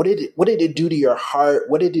 What did it do to your heart?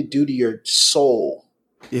 What did it do to your soul?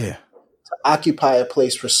 Yeah. To occupy a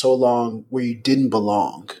place for so long where you didn't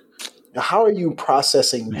belong. Now, how are you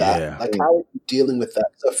processing that? Yeah. Like, how are you dealing with that?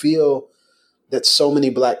 'Cause I feel that so many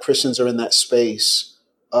Black Christians are in that space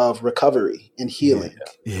of recovery and healing.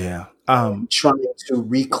 Yeah. Trying to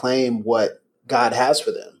reclaim what God has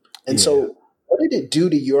for them. And so what did it do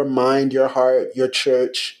to your mind, your heart, your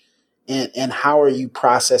church? And how are you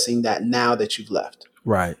processing that now that you've left?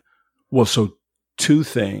 Right. Well, so two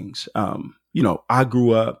things. I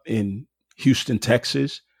grew up in Houston,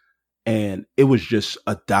 Texas, and it was just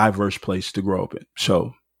a diverse place to grow up in.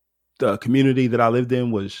 So the community that I lived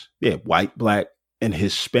in was, white, Black, and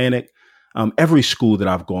Hispanic. Every school that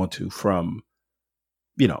I've gone to, from,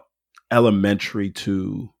 elementary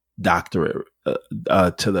to doctorate,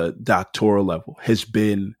 to the doctoral level, has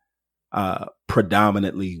been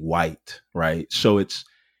predominantly white, right? So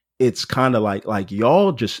it's kind of like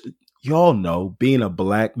y'all know, being a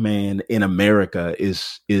Black man in America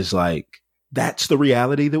is like, that's the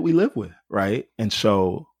reality that we live with, right? And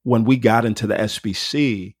so when we got into the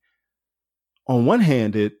SBC, on one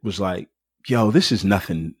hand, it was like, yo, this is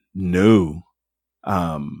nothing new.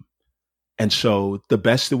 And so the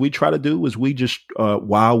best that we try to do was we just,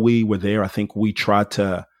 while we were there, I think we tried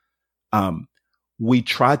to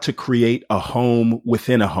create a home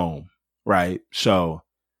within a home, right? So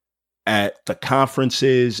at the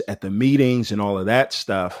conferences, at the meetings and all of that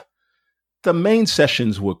stuff, the main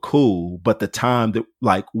sessions were cool, but the time that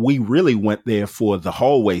we really went there for the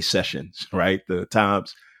hallway sessions, right? The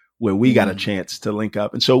times where we got a chance to link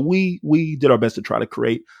up. And so we did our best to try to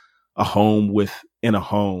create a home within a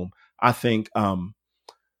home. I think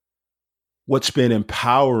what's been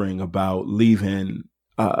empowering about leaving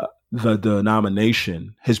the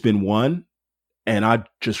denomination has been one, and I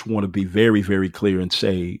just want to be very, very clear and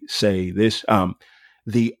say this,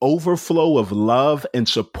 the overflow of love and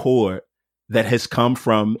support that has come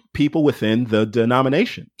from people within the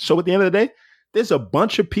denomination. So at the end of the day, there's a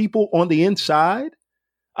bunch of people on the inside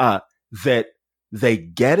that they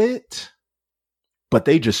get it, but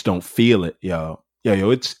they just don't feel it, yo.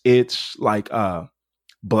 Yo, it's like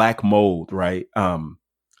black mold, right?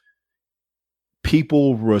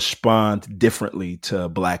 People respond differently to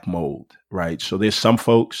black mold, right? So there's some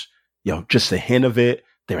folks, just a hint of it,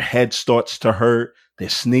 their head starts to hurt, they're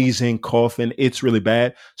sneezing, coughing, it's really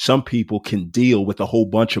bad. Some people can deal with a whole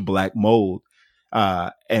bunch of black mold.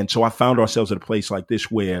 And so I found ourselves at a place like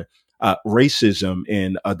this where racism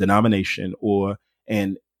in a denomination or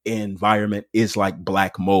an environment is like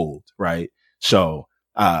black mold, right? So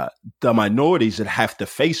the minorities that have to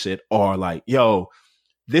face it are like, yo,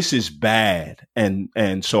 this is bad.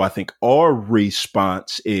 And so I think our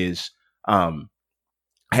response is,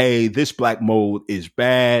 hey, this black mold is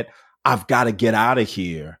bad. I've got to get out of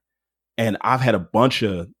here. And I've had a bunch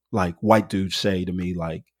of white dudes say to me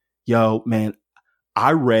yo, man,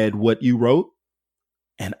 I read what you wrote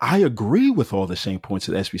and I agree with all the same points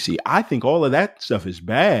of the SBC. I think all of that stuff is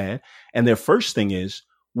bad. And their first thing is,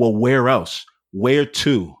 well, where else? Where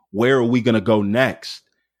to? Where are we going to go next?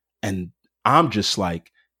 And I'm just like,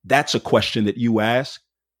 that's a question that you ask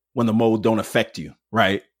when the mold don't affect you,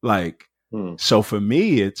 right? So for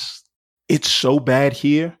me, it's so bad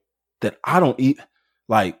here that I don't eat,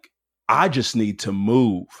 I just need to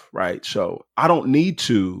move, right? So I don't need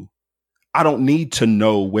to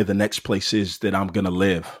know where the next place is that I'm going to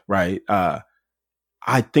live, right?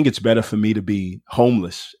 I think it's better for me to be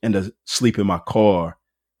homeless and to sleep in my car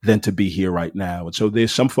than to be here right now. And so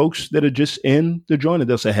there's some folks that are just in the joint and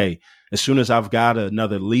they'll say, hey, as soon as I've got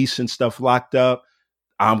another lease and stuff locked up,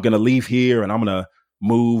 I'm going to leave here and I'm going to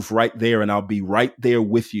move right there and I'll be right there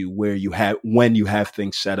with you when you have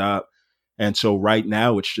things set up. And so right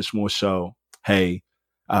now it's just more so, hey,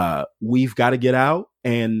 we've got to get out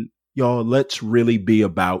and y'all, let's really be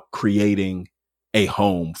about creating a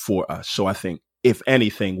home for us. So I think if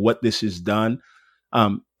anything, what this has done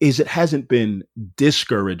is it hasn't been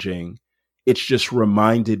discouraging. It's just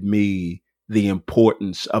reminded me the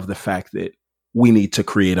importance of the fact that we need to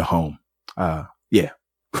create a home.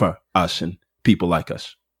 For us and people like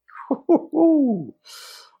us.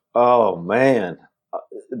 Oh man.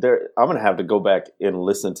 I'm going to have to go back and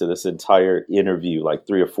listen to this entire interview like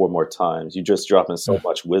 3 or 4 more times. You're just dropping so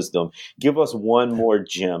much wisdom. Give us one more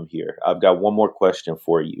gem here. I've got one more question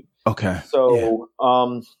for you. Okay. So,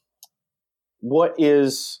 what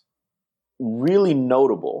is really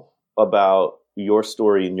notable about your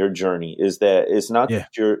story and your journey is that it's not that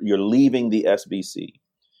you're leaving the SBC,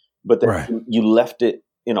 but that you left it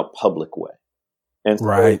in a public way. And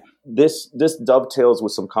so this dovetails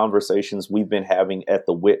with some conversations we've been having at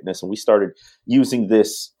The Witness, and we started using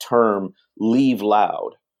this term, leave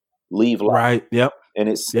loud. Right. Yep. And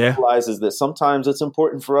it symbolizes that sometimes it's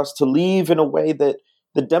important for us to leave in a way that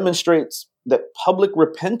demonstrates that public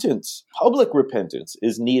repentance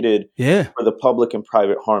is needed for the public and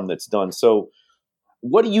private harm that's done. So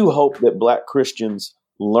what do you hope that Black Christians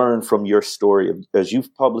learn from your story? As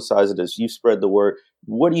you've publicized it, as you spread the word,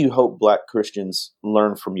 what do you hope Black Christians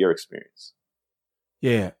learn from your experience?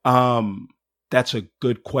 Yeah, that's a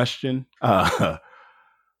good question.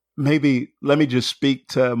 Maybe let me just speak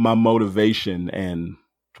to my motivation, and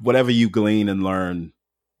whatever you glean and learn,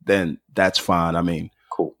 then that's fine. I mean,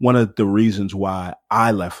 cool. One of the reasons why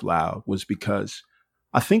I left Loud was because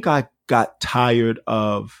I think I got tired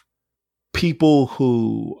of people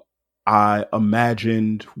who I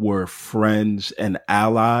imagined were friends and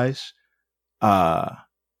allies. The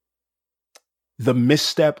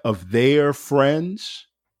misstep of their friends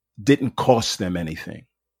didn't cost them anything.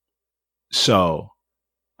 So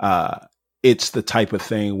it's the type of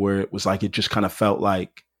thing where it was like, it just kind of felt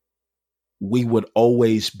like we would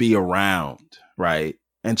always be around, right?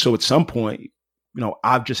 And so at some point,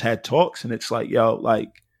 I've just had talks, and it's like,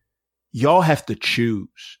 y'all have to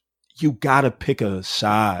choose. You got to pick a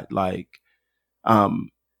side.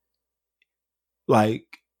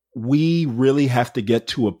 We really have to get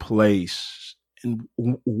to a place. And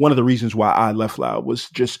one of the reasons why I left Loud was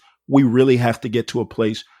just, we really have to get to a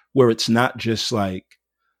place where it's not just like,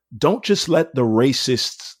 don't just let the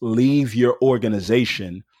racists leave your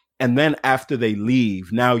organization, and then after they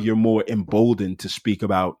leave, now you're more emboldened to speak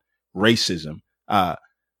about racism. The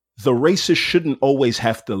racists shouldn't always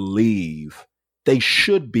have to leave. They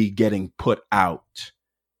should be getting put out.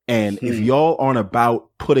 And if y'all aren't about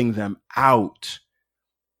putting them out,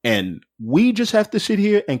 and we just have to sit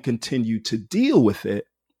here and continue to deal with it,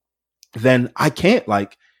 then I can't.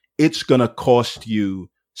 It's going to cost you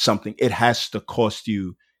something. It has to cost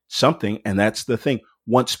you something. And that's the thing.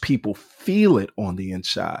 Once people feel it on the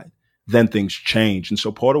inside, then things change. And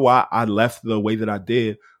so part of why I left the way that I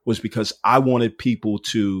did was because I wanted people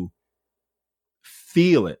to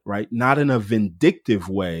feel it, right? Not in a vindictive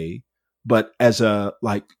way, but as a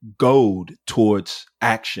goad towards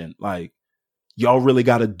action. Y'all really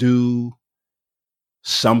got to do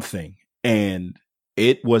something. And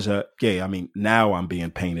it was now I'm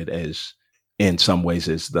being painted as, in some ways,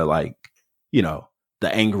 as the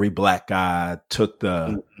the angry Black guy took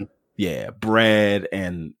the bread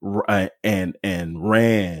and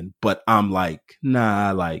ran. But I'm like,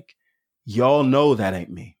 nah, y'all know that ain't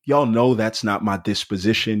me. Y'all know that's not my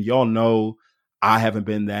disposition. Y'all know I haven't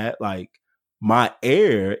been that. My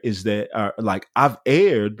air is that, I've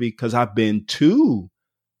aired because I've been too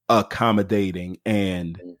accommodating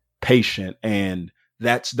and patient, and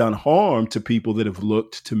that's done harm to people that have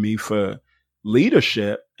looked to me for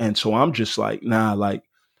leadership. And so I'm just like, nah,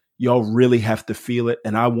 y'all really have to feel it.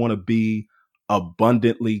 And I want to be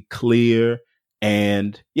abundantly clear.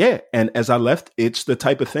 And and as I left, it's the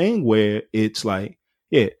type of thing where it's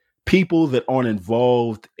people that aren't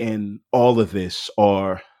involved in all of this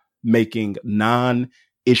are making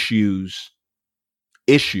non-issues,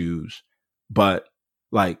 but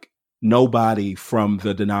nobody from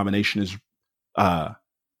the denomination is,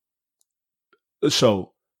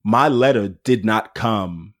 so my letter did not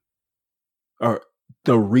come, or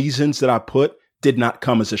the reasons that I put did not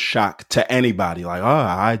come as a shock to anybody.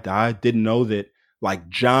 I didn't know that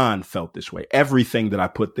John felt this way. Everything that I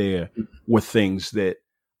put there were things that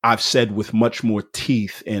I've said with much more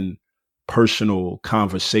teeth in personal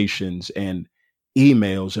conversations and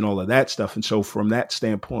emails and all of that stuff. And so from that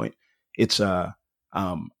standpoint, it's I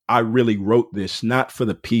really wrote this not for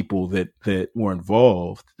the people that were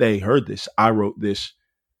involved. They heard this. I wrote this,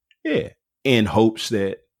 in hopes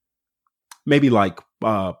that maybe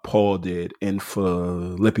Paul did in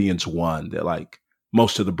Philippians 1, that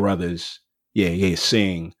most of the brothers,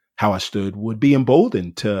 seeing how I stood, would be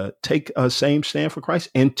emboldened to take a same stand for Christ,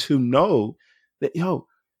 and to know that,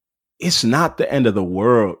 it's not the end of the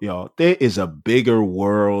world, y'all. There is a bigger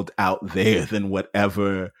world out there than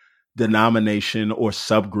whatever denomination or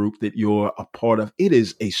subgroup that you're a part of. It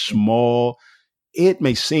is a small, it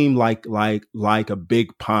may seem like a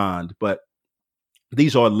big pond, but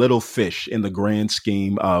these are little fish in the grand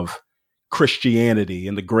scheme of Christianity,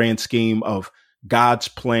 in the grand scheme of God's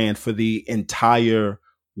plan for the entire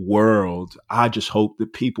world. I just hope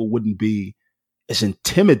that people wouldn't be as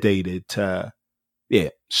intimidated to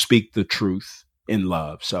speak the truth in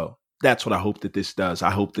love. So that's what I hope that this does.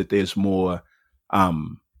 I hope that there's more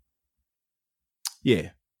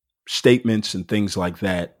statements and things like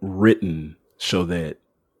that written so that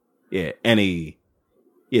any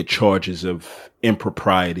charges of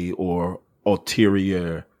impropriety or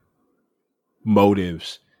ulterior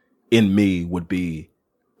motives in me would be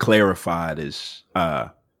clarified as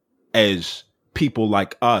people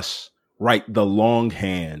like us write the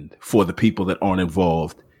longhand for the people that aren't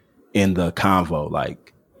involved in the convo.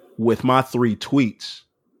 Like with my 3 tweets,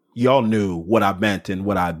 y'all knew what I meant and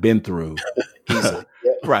what I've been through.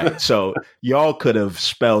 Right. So y'all could have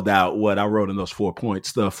spelled out what I wrote in those 4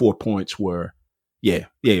 points. The 4 points were,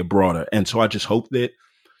 broader. And so I just hope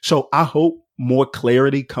I hope more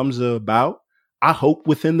clarity comes about. I hope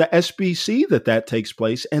within the SBC that takes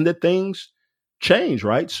place and that things change,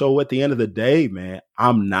 right? So at the end of the day, man,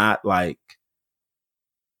 I'm not like,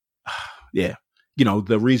 the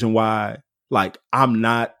reason why, like, I'm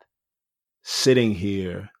not sitting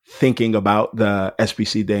here thinking about the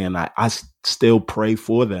SBC day and night. I still pray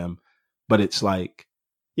for them, but it's like,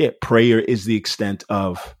 prayer is the extent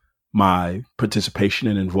of my participation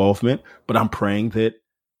and involvement, but I'm praying that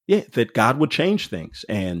God would change things.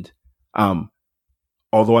 And,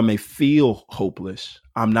 although I may feel hopeless,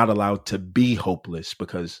 I'm not allowed to be hopeless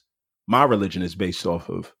because my religion is based off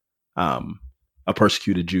of a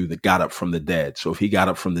persecuted Jew that got up from the dead. So if he got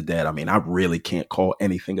up from the dead, I mean, I really can't call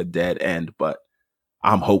anything a dead end, but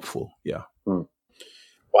I'm hopeful. Yeah.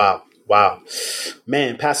 Wow.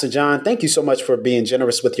 Man, Pastor John, thank you so much for being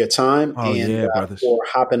generous with your time for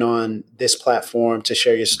hopping on this platform to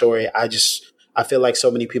share your story. I feel like so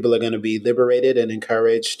many people are going to be liberated and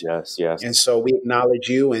encouraged. Yes. And so we acknowledge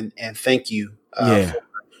you and thank you for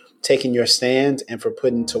taking your stand and for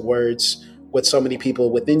putting to words what so many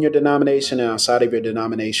people within your denomination and outside of your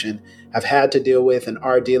denomination have had to deal with and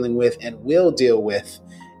are dealing with and will deal with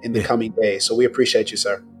in the coming days. So we appreciate you,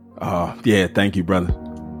 sir. Thank you, brother.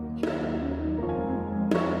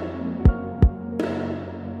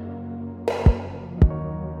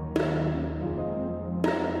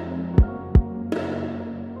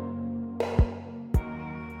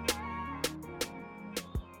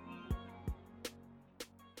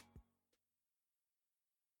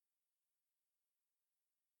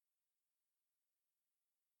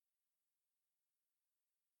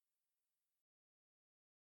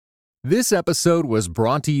 This episode was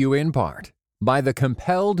brought to you in part by the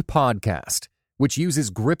Compelled Podcast, which uses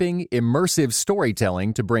gripping, immersive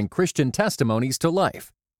storytelling to bring Christian testimonies to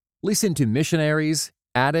life. Listen to missionaries,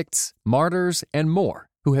 addicts, martyrs, and more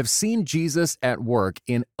who have seen Jesus at work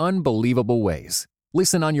in unbelievable ways.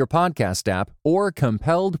 Listen on your podcast app or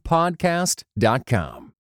compelledpodcast.com.